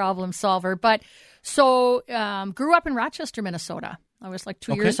policymaker and problem solver. But so grew up in Rochester, Minnesota. I was like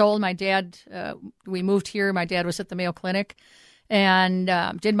 2 years old. My dad, we moved here. My dad was at the Mayo Clinic and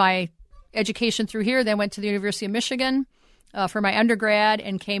did my education through here. Then went to the University of Michigan for my undergrad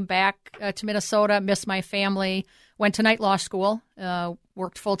and came back to Minnesota, missed my family, went to night law school,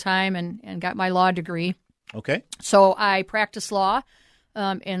 worked full-time and got my law degree. Okay. So I practiced law,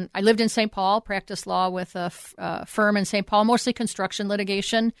 and I lived in St. Paul, practiced law with a firm in St. Paul, mostly construction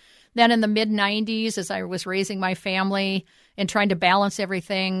litigation. Then in the mid-'90s, as I was raising my family and trying to balance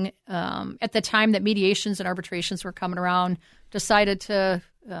everything, at the time that mediations and arbitrations were coming around, decided to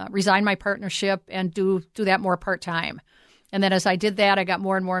resign my partnership and do that more part-time. And then as I did that, I got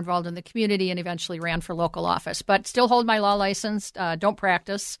more and more involved in the community and eventually ran for local office. But still hold my law license, don't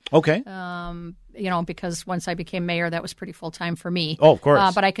practice. Okay. Because once I became mayor, that was pretty full-time for me. Oh, of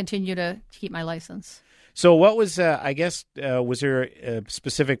course. But I continue to keep my license. So what was, was there a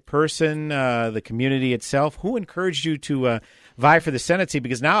specific person, the community itself, who encouraged you to vie for the Senate seat?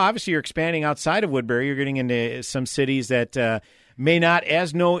 Because now, obviously, you're expanding outside of Woodbury. You're getting into some cities that may not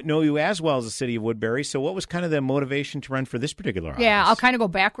know you as well as the city of Woodbury. So what was kind of the motivation to run for this particular office? Yeah, I'll kind of go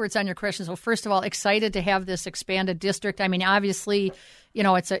backwards on your question. So first of all, excited to have this expanded district. I mean, obviously,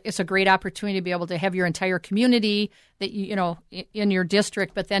 it's a great opportunity to be able to have your entire community that in your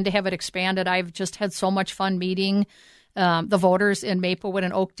district, but then to have it expanded. I've just had so much fun meeting the voters in Maplewood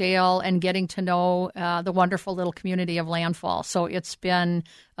and Oakdale and getting to know the wonderful little community of Landfall. So it's been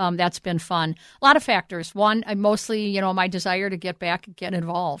that's been fun. A lot of factors. One, mostly my desire to get back and get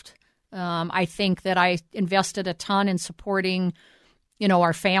involved. I think that I invested a ton in supporting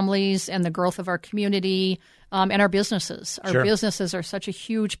our families and the growth of our community and our businesses. Our businesses are such a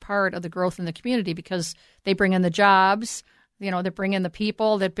huge part of the growth in the community because they bring in the jobs. They bring in the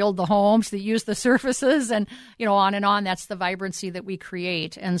people that build the homes, that use the services, and, on and on. That's the vibrancy that we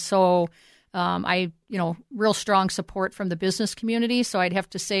create. And so real strong support from the business community. So I'd have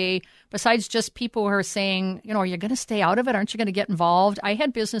to say, besides just people who are saying, are you going to stay out of it? Aren't you going to get involved? I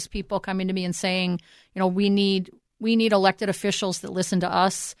had business people coming to me and saying, we need elected officials that listen to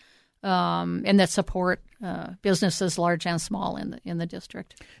us and that support businesses large and small in the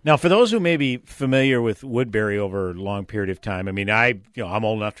district. Now, for those who may be familiar with Woodbury over a long period of time, I mean, I'm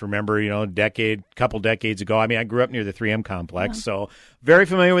old enough to remember, couple decades ago. I mean, I grew up near the 3M complex, so very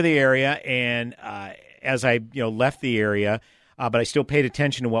familiar with the area. And as I left the area, but I still paid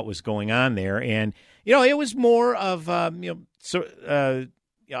attention to what was going on there, and it was more of upscale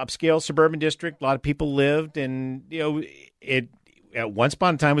suburban district. A lot of people lived, and it. At once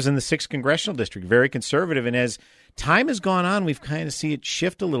upon a time was in the 6th Congressional District, very conservative. And as time has gone on, we've kind of seen it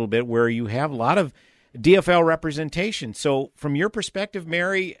shift a little bit where you have a lot of DFL representation. So from your perspective,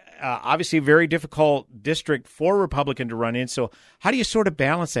 Mary, obviously a very difficult district for a Republican to run in. So how do you sort of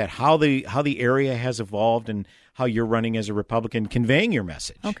balance that, how the area has evolved and how you're running as a Republican, conveying your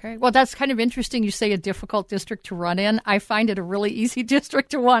message? Okay. Well, that's kind of interesting. You say a difficult district to run in. I find it a really easy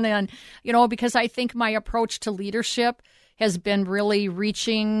district to run in, because I think my approach to leadership has been really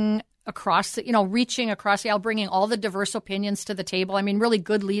reaching across the aisle, bringing all the diverse opinions to the table. I mean, really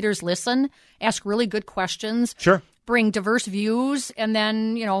good leaders listen, ask really good questions, bring diverse views, and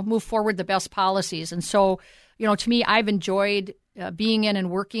then, move forward the best policies. And so, to me, I've enjoyed being in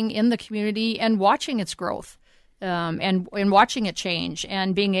and working in the community and watching its growth and watching it change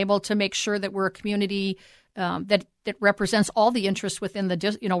and being able to make sure that we're a community that represents all the interests within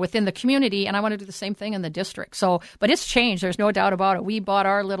the community, and I want to do the same thing in the district. So, but it's changed. There's no doubt about it. We bought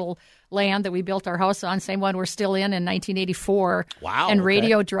our little land that we built our house on, same one we're still in 1984. Wow! And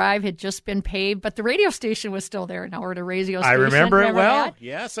Radio Drive had just been paved, but the radio station was still there. Now we're at a radio station. I remember it well. That?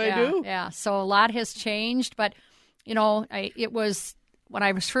 Yes, I do. Yeah. So a lot has changed, but it was. When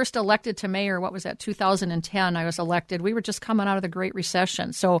I was first elected to mayor, 2010, I was elected. We were just coming out of the Great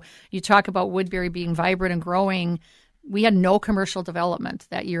Recession. So you talk about Woodbury being vibrant and growing. We had no commercial development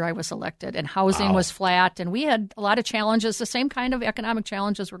that year I was elected, and housing was flat. And we had a lot of challenges, the same kind of economic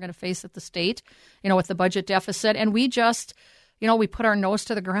challenges we're going to face at the state, with the budget deficit. And we just, we put our nose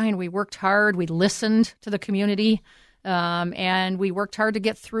to the grind. We worked hard. We listened to the community. And we worked hard to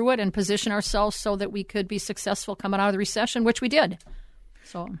get through it and position ourselves so that we could be successful coming out of the recession, which we did.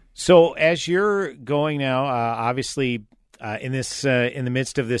 So as you're going now, obviously in the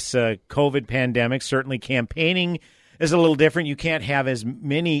midst of this COVID pandemic, certainly campaigning is a little different. You can't have as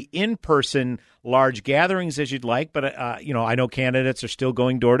many in-person large gatherings as you'd like, but I know candidates are still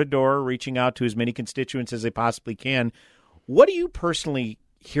going door to door, reaching out to as many constituents as they possibly can. What are you personally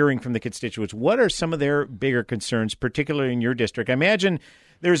hearing from the constituents? What are some of their bigger concerns, particularly in your district? I imagine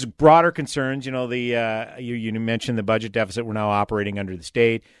there's broader concerns. You mentioned the budget deficit we're now operating under the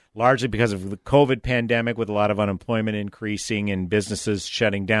state, largely because of the COVID pandemic with a lot of unemployment increasing and businesses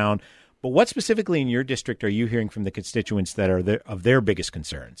shutting down. But what specifically in your district are you hearing from the constituents that are of their biggest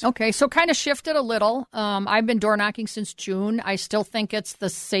concerns? Okay, so kind of shifted a little. I've been door knocking since June. I still think it's the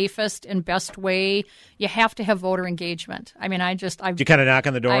safest and best way. You have to have voter engagement. I mean, do you kind of knock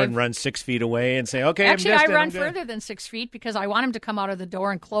on the door and run 6 feet away and say, okay, actually, I run further than 6 feet because I want them to come out of the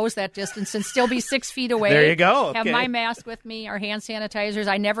door and close that distance and still be 6 feet away. There you go. Okay. Have my mask with me, our hand sanitizers.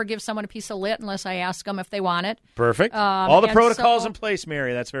 I never give someone a piece of lit unless I ask them if they want it. Perfect. All the protocols in place,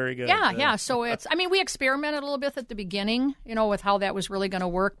 Mary. That's very good. Yeah. So we experimented a little bit at the beginning, with how that was really going to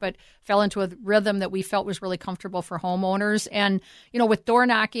work, but fell into a rhythm that we felt was really comfortable for homeowners. And, with door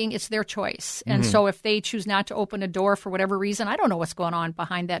knocking, it's their choice. And so if they choose not to open a door for whatever reason, I don't know what's going on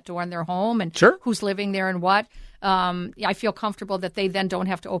behind that door in their home and who's living there and what. I feel comfortable that they then don't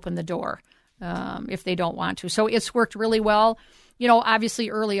have to open the door if they don't want to. So it's worked really well.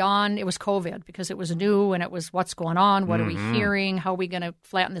 Obviously early on it was COVID because it was new and it was what's going on, what are we hearing, how are we going to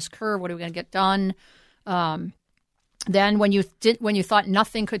flatten this curve, what are we going to get done. Then when you thought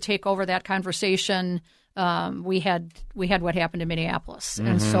nothing could take over that conversation, we had what happened in Minneapolis. Mm-hmm.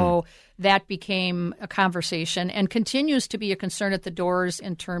 And so that became a conversation and continues to be a concern at the doors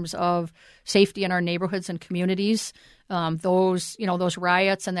in terms of safety in our neighborhoods and communities. Those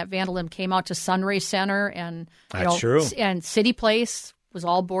riots and that vandalism came out to Sunray Center and That's true. And City Place was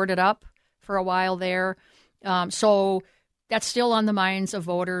all boarded up for a while there. So that's still on the minds of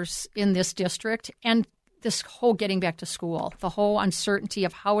voters in this district. And this whole getting back to school, the whole uncertainty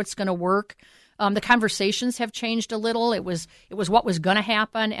of how it's going to work. The conversations have changed a little. It was what was going to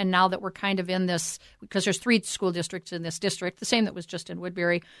happen, and now that we're kind of in this, because there's 3 school districts in this district, the same that was just in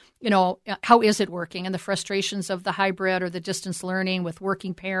Woodbury, how is it working? And the frustrations of the hybrid or the distance learning with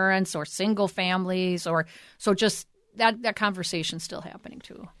working parents or single families, or so just that conversation's still happening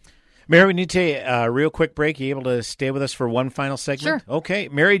too. Mary, we need to take a real quick break. Are you able to stay with us for one final segment? Sure. Okay.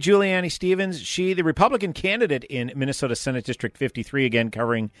 Mary Giuliani Stevens, she, the Republican candidate in Minnesota Senate District 53, again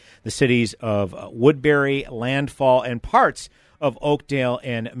covering the cities of Woodbury, Landfall, and parts of Oakdale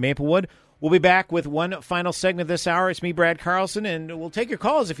and Maplewood. We'll be back with one final segment this hour. It's me, Brad Carlson, and we'll take your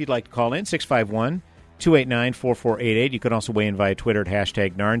calls if you'd like to call in, 651-289-4488. You can also weigh in via Twitter at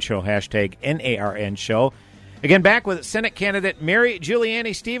 #NarnShow, #NARN Show. Again, back with Senate candidate Mary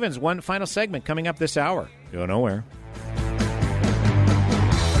Giuliani Stevens. One final segment coming up this hour. Go nowhere.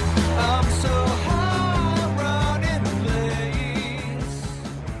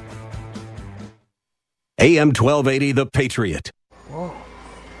 AM 1280, The Patriot. Whoa,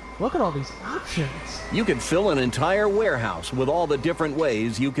 look at all these options. You could fill an entire warehouse with all the different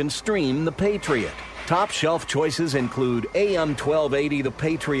ways you can stream The Patriot. Top shelf choices include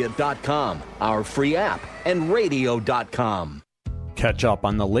AM1280thepatriot.com, our free app, and radio.com. Catch up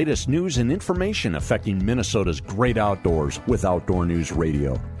on the latest news and information affecting Minnesota's great outdoors with Outdoor News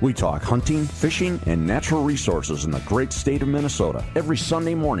Radio. We talk hunting, fishing, and natural resources in the great state of Minnesota every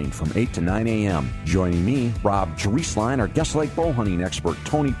Sunday morning from 8 to 9 a.m. Joining me, Rob Drieslein, our guest lake bow hunting expert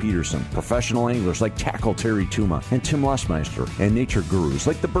Tony Peterson, professional anglers like Tackle Terry Tuma and Tim Lesmeister, and nature gurus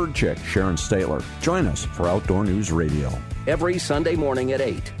like the Bird Chick Sharon Stahler. Join us for Outdoor News Radio. Every Sunday morning at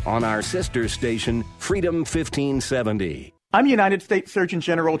 8 on our sister station, Freedom 1570. I'm United States Surgeon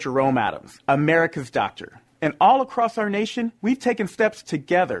General Jerome Adams, America's doctor. And all across our nation, we've taken steps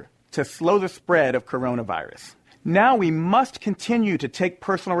together to slow the spread of coronavirus. Now we must continue to take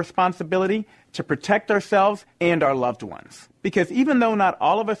personal responsibility to protect ourselves and our loved ones. Because even though not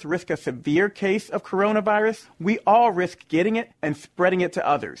all of us risk a severe case of coronavirus, we all risk getting it and spreading it to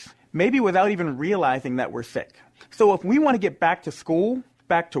others, maybe without even realizing that we're sick. So if we want to get back to school,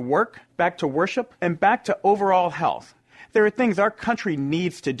 back to work, back to worship, and back to overall health, there are things our country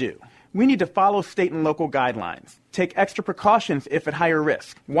needs to do. We need to follow state and local guidelines, take extra precautions if at higher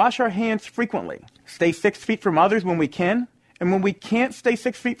risk, wash our hands frequently, stay 6 feet from others when we can, and when we can't stay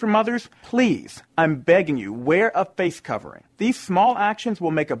 6 feet from others, please, I'm begging you, wear a face covering. These small actions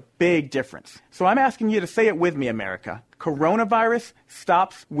will make a big difference. So I'm asking you to say it with me, America. Coronavirus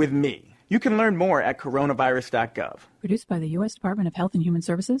stops with me. You can learn more at coronavirus.gov. Produced by the U.S. Department of Health and Human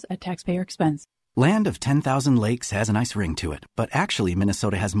Services at taxpayer expense. Land of 10,000 lakes has a nice ring to it, but actually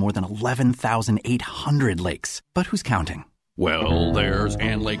Minnesota has more than 11,800 lakes. But who's counting? Well, there's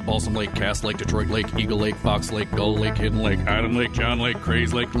Ann Lake, Balsam Lake, Cass Lake, Detroit Lake, Eagle Lake, Fox Lake, Gull Lake, Hidden Lake, Island Lake, John Lake,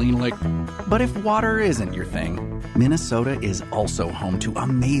 Craze Lake, Lean Lake. But if water isn't your thing, Minnesota is also home to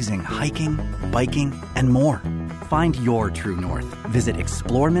amazing hiking, biking, and more. Find your true north. Visit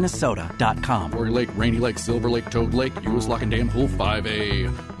exploreminnesota.com. Warrior Lake, Rainy Lake, Silver Lake, Toad Lake, U.S. Lock and Dam Pool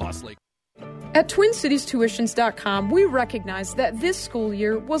 5A, Boss Lake. At TwinCitiesTuitions.com, we recognize that this school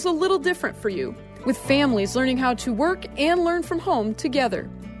year was a little different for you, with families learning how to work and learn from home together.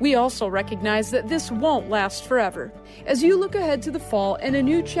 We also recognize that this won't last forever. As you look ahead to the fall and a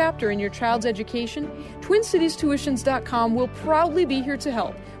new chapter in your child's education, TwinCitiesTuitions.com will proudly be here to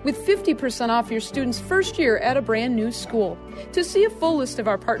help, with 50% off your student's first year at a brand new school. To see a full list of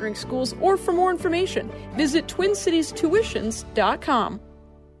our partnering schools or for more information, visit TwinCitiesTuitions.com.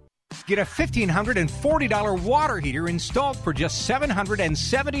 Get a $1,540 water heater installed for just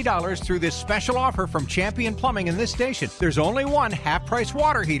 $770 through this special offer from Champion Plumbing in this station. There's only one half-price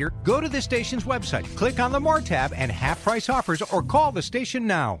water heater. Go to this station's website, click on the More tab and half-price offers, or call the station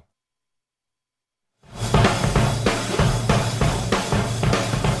now.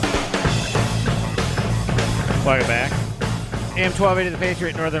 Welcome back. AM 1280 The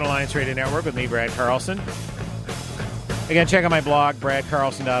Patriot, Northern Alliance Radio Network with me, Brad Carlson. Again, check out my blog,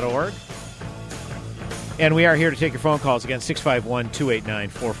 bradcarlson.org. And we are here to take your phone calls. Again,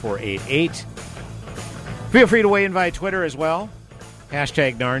 651-289-4488. Feel free to weigh in via Twitter as well.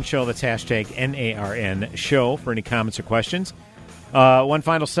 Hashtag Narn Show. That's hashtag NARN Show for any comments or questions. One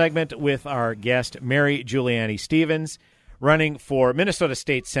final segment with our guest, Mary Giuliani Stevens, running for Minnesota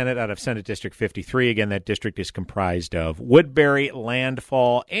State Senate out of Senate District 53. Again, that district is comprised of Woodbury,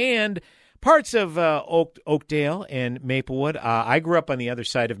 Landfall, and parts of Oakdale and Maplewood. I grew up on the other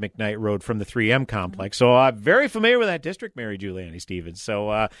side of McKnight Road from the 3M complex, so I'm very familiar with that district, Mary Giuliani Stevens.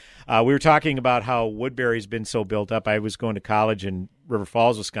 So we were talking about how Woodbury's been so built up. I was going to college in River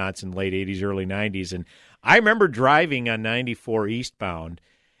Falls, Wisconsin, late 80s, early 90s, and I remember driving on 94 eastbound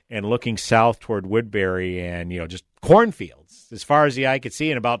and looking south toward Woodbury and, just cornfields as far as the eye could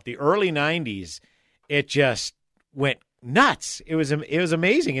see. And about the early 90s, it just went nuts. It was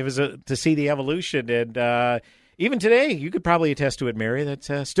amazing. It was to see the evolution, and even today, you could probably attest to it, Mary. That's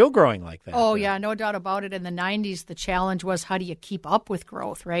still growing like that. Oh yeah, no doubt about it. In the '90s, the challenge was how do you keep up with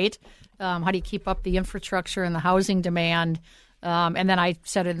growth, right? How do you keep up the infrastructure and the housing demand? And then I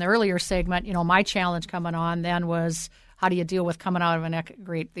said in the earlier segment, my challenge coming on then was how do you deal with coming out of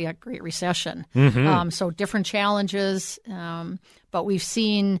the Great Recession? Mm-hmm. So different challenges, but we've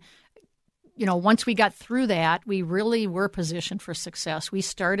seen. Once we got through that, we really were positioned for success. We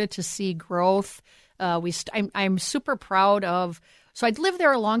started to see growth. I'm super proud of. So I'd lived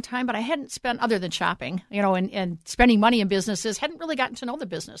there a long time, but I hadn't spent, other than shopping, and spending money in businesses, hadn't really gotten to know the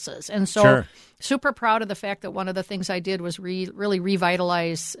businesses. And so super proud of the fact that one of the things I did was really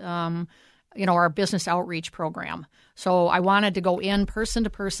revitalize, our business outreach program. So I wanted to go in person to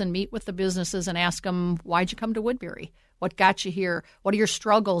person, meet with the businesses and ask them, why'd you come to Woodbury? What got you here? What are your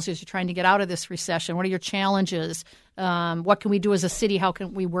struggles as you're trying to get out of this recession? What are your challenges? What can we do as a city? How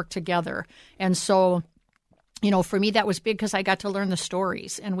can we work together? And so, for me, that was big because I got to learn the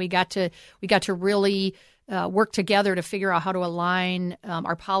stories, and we got to really work together to figure out how to align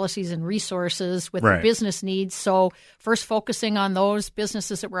our policies and resources with the business needs. So first focusing on those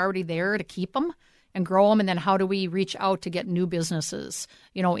businesses that were already there to keep them and grow them, and then how do we reach out to get new businesses,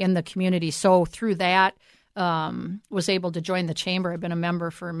 in the community. So through that, was able to join the chamber. I've been a member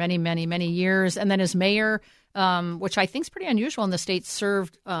for many, many, many years. And then as mayor, which I think is pretty unusual in the state,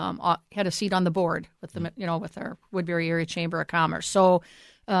 served, had a seat on the board with with our Woodbury Area Chamber of Commerce. So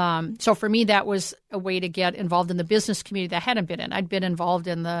for me, that was a way to get involved in the business community that I hadn't been in. I'd been involved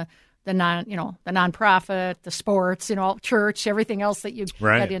in the nonprofit, the sports, church, everything else that you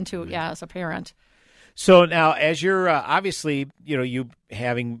get into, as a parent. So now, as you're obviously, you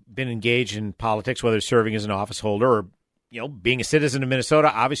having been engaged in politics, whether serving as an office holder or, being a citizen of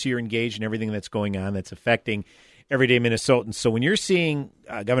Minnesota, obviously you're engaged in everything that's going on that's affecting everyday Minnesotans. So when you're seeing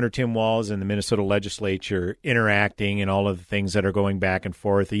Governor Tim Walz and the Minnesota legislature interacting and all of the things that are going back and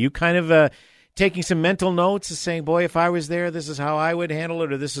forth, are you kind of taking some mental notes and saying, boy, if I was there, this is how I would handle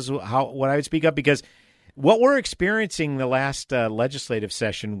it, or this is what I would speak up? Because what we're experiencing the last legislative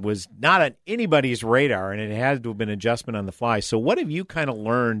session was not on anybody's radar, and it had to have been adjustment on the fly. So what have you kind of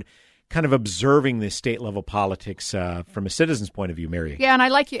learned, kind of observing this state-level politics from a citizen's point of view, Mary? Yeah, and I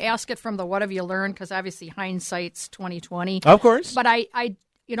like you ask it from the what have you learned, because obviously hindsight's 20/20. Of course. But I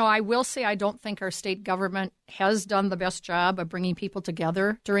will say I don't think our state government has done the best job of bringing people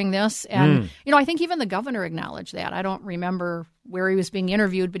together during this. And, I think even the governor acknowledged that. I don't remember where he was being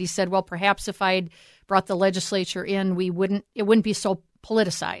interviewed, but he said, well, perhaps if I'd brought the legislature in, it wouldn't be so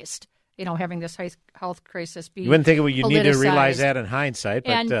politicized, having this health crisis be You wouldn't think you need to realize politicized. that in hindsight.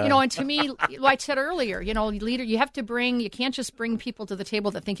 But, And, and to me, like I said earlier, leader, you can't just bring people to the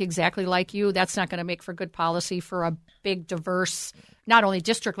table that think exactly like you. That's not going to make for good policy for a big, diverse, not only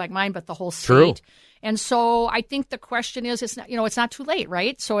district like mine, but the whole state. True. And so I think the question is, it's not too late,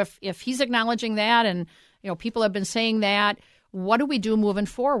 right? So if he's acknowledging that and, people have been saying that, what do we do moving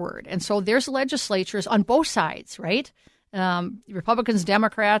forward? And so there's legislatures on both sides, right? Republicans,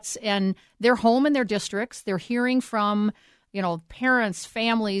 Democrats, and they're home in their districts. They're hearing from, parents,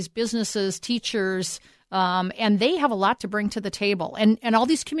 families, businesses, teachers, and they have a lot to bring to the table. And all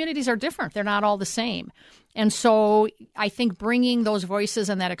these communities are different. They're not all the same. And so I think bringing those voices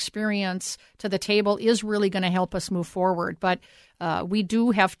and that experience to the table is really going to help us move forward. But we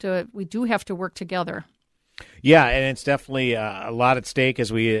do have to work together. Yeah, and it's definitely a lot at stake,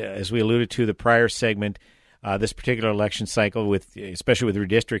 as we alluded to the prior segment. This particular election cycle, especially with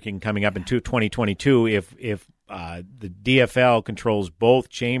redistricting coming up in 2022, if the DFL controls both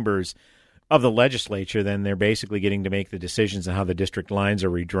chambers of the legislature, then they're basically getting to make the decisions on how the district lines are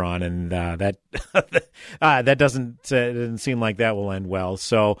redrawn, and that doesn't seem like that will end well.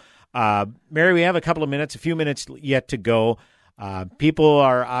 So, Mary, we have a few minutes yet to go. People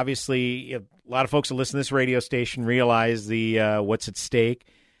are obviously, a lot of folks that listen to this radio station realize the what's at stake.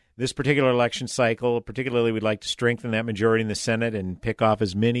 this particular election cycle. Particularly, we'd like to strengthen that majority in the Senate and pick off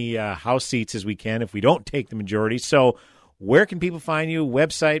as many House seats as we can if we don't take the majority. So where can people find you?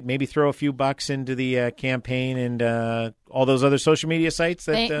 Website, maybe throw a few bucks into the campaign and all those other social media sites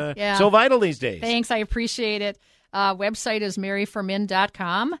that so vital these days. Thanks. I appreciate it. Website is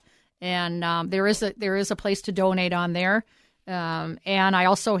maryformin.com, and there is a place to donate on there. And I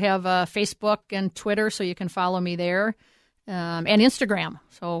also have Facebook and Twitter, so you can follow me there, and Instagram.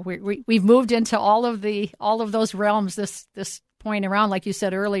 So we've moved into all of those realms this point around. Like you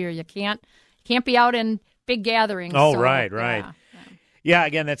said earlier, you can't be out in big gatherings. Oh, so, right. Yeah,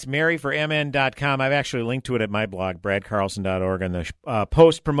 again, that's maryformn.com. I've actually linked to it at my blog, bradcarlson.org, on the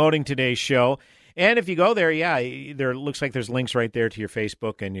post promoting today's show. And if you go there, there looks like there's links right there to your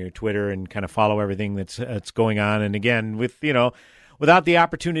Facebook and your Twitter, and kind of follow everything that's going on. And again, without the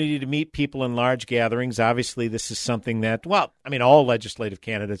opportunity to meet people in large gatherings, obviously this is something that, all legislative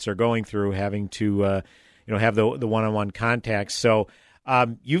candidates are going through, having to have the one-on-one contacts. So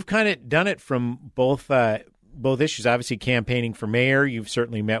you've kind of done it from both issues. Obviously, campaigning for mayor, you've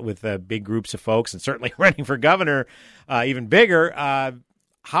certainly met with big groups of folks, and certainly running for governor, even bigger.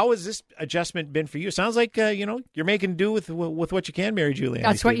 How has this adjustment been for you? It sounds like you're making do with what you can, Mary Julianne.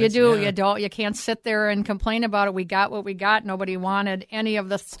 That's what you do. Yeah. You can't sit there and complain about it. We got what we got. Nobody wanted any of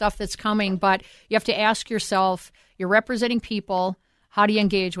the stuff that's coming. But you have to ask yourself, you're representing people. How do you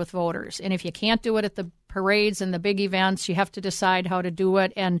engage with voters? And if you can't do it at the parades and the big events, you have to decide how to do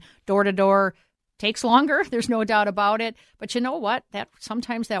it. And door to door takes longer. There's no doubt about it. But you know what? That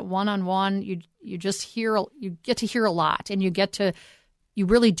sometimes that one-on-one, you get to hear a lot, and you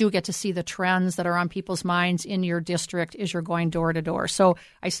really do get to see the trends that are on people's minds in your district as you're going door to door. So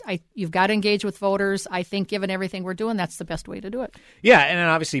you've got to engage with voters. I think given everything we're doing, that's the best way to do it. Yeah, and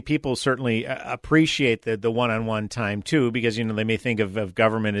obviously people certainly appreciate the one-on-one time too, because they may think of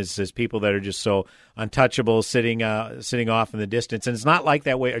government as people that are just so untouchable, sitting off in the distance, and it's not like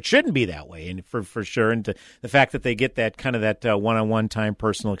that way. It shouldn't be that way, and for sure. And the fact that they get that kind of that one-on-one time,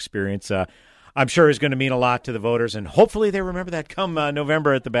 personal experience, I'm sure is going to mean a lot to the voters, and hopefully they remember that come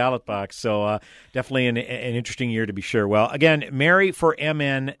November at the ballot box. So definitely an interesting year to be sure. Well, again,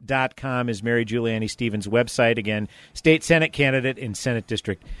 maryformn.com is Mary Julianne Stevens' website. Again, state Senate candidate in Senate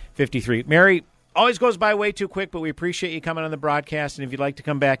District 53. Mary, always goes by way too quick, but we appreciate you coming on the broadcast. And if you'd like to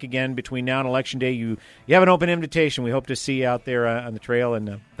come back again between now and Election Day, you have an open invitation. We hope to see you out there on the trail.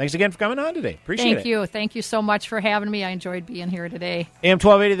 And thanks again for coming on today. Appreciate it. Thank you. Thank you so much for having me. I enjoyed being here today. AM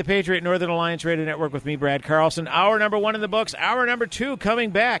 1280, The Patriot, Northern Alliance Radio Network with me, Brad Carlson. Hour number 1 in the books. Hour number 2 coming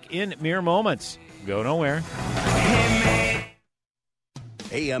back in mere moments. Go nowhere.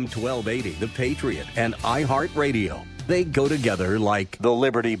 AM 1280, The Patriot, and iHeartRadio. They go together like the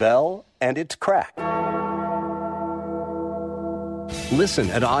Liberty Bell and its crack. Listen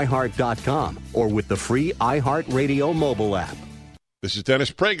at iHeart.com or with the free iHeartRadio mobile app. This is Dennis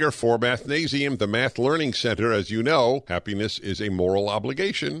Prager for Mathnasium, the Math Learning Center. As you know, happiness is a moral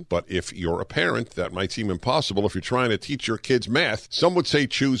obligation, but if you're a parent, that might seem impossible if you're trying to teach your kids math. Some would say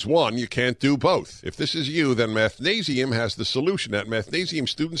choose one. You can't do both. If this is you, then Mathnasium has the solution. At Mathnasium,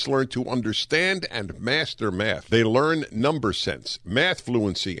 students learn to understand and master math. They learn number sense, math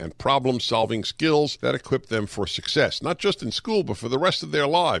fluency, and problem-solving skills that equip them for success, not just in school, but for the rest of their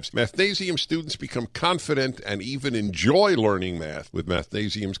lives. Mathnasium students become confident and even enjoy learning math. With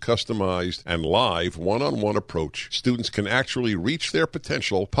Mathnasium's customized and live one-on-one approach, students can actually reach their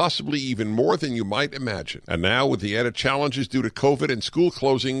potential, possibly even more than you might imagine. And now, with the added challenges due to COVID and school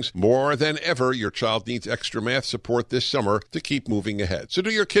closings, more than ever, your child needs extra math support this summer to keep moving ahead. So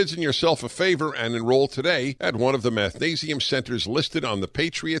do your kids and yourself a favor and enroll today at one of the Mathnasium centers listed on the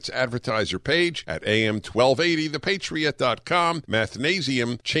Patriots advertiser page at am1280thepatriot.com.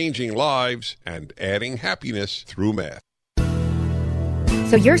 Mathnasium, changing lives and adding happiness through math.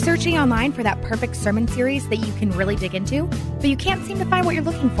 So you're searching online for that perfect sermon series that you can really dig into, but you can't seem to find what you're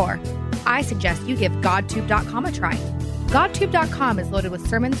looking for? I suggest you give GodTube.com a try. GodTube.com is loaded with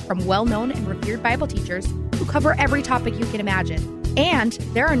sermons from well-known and revered Bible teachers who cover every topic you can imagine. And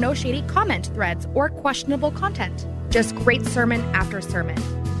there are no shady comment threads or questionable content. Just great sermon after sermon.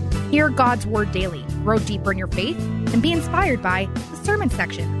 Hear God's Word daily, grow deeper in your faith, and be inspired by the sermon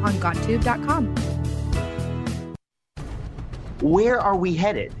section on GodTube.com. Where are we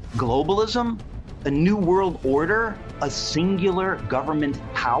headed? Globalism? A new world order? A singular government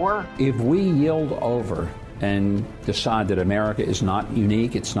power? If we yield over and decide that America is not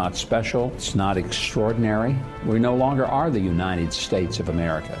unique, it's not special, it's not extraordinary, we no longer are the United States of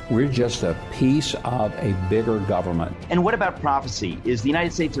America. We're just a piece of a bigger government. And what about prophecy? Is the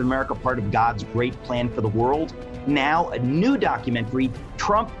United States of America part of God's great plan for the world? Now, a new documentary,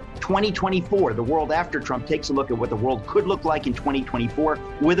 Trump 2024, the world after Trump, takes a look at what the world could look like in 2024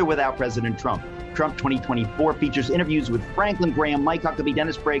 with or without President Trump. Trump 2024 features interviews with Franklin Graham, Mike Huckabee,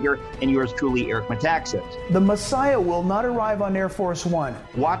 Dennis Prager, and yours truly, Eric Metaxas. The Messiah will not arrive on Air Force One.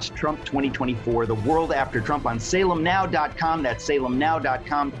 Watch Trump 2024, the world after Trump on salemnow.com. That's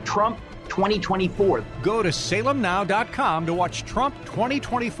salemnow.com. Trump 2024. Go to salemnow.com to watch Trump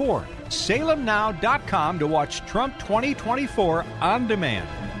 2024. salemnow.com to watch Trump 2024 on demand.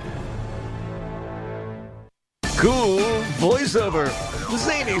 Cool voiceover.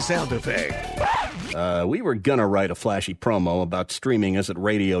 Zany sound effect. We were gonna write a flashy promo about streaming us at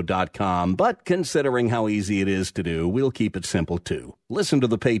radio.com, but considering how easy it is to do, we'll keep it simple too. Listen to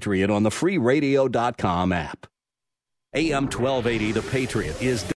The Patriot on the free radio.com app. AM 1280 The Patriot is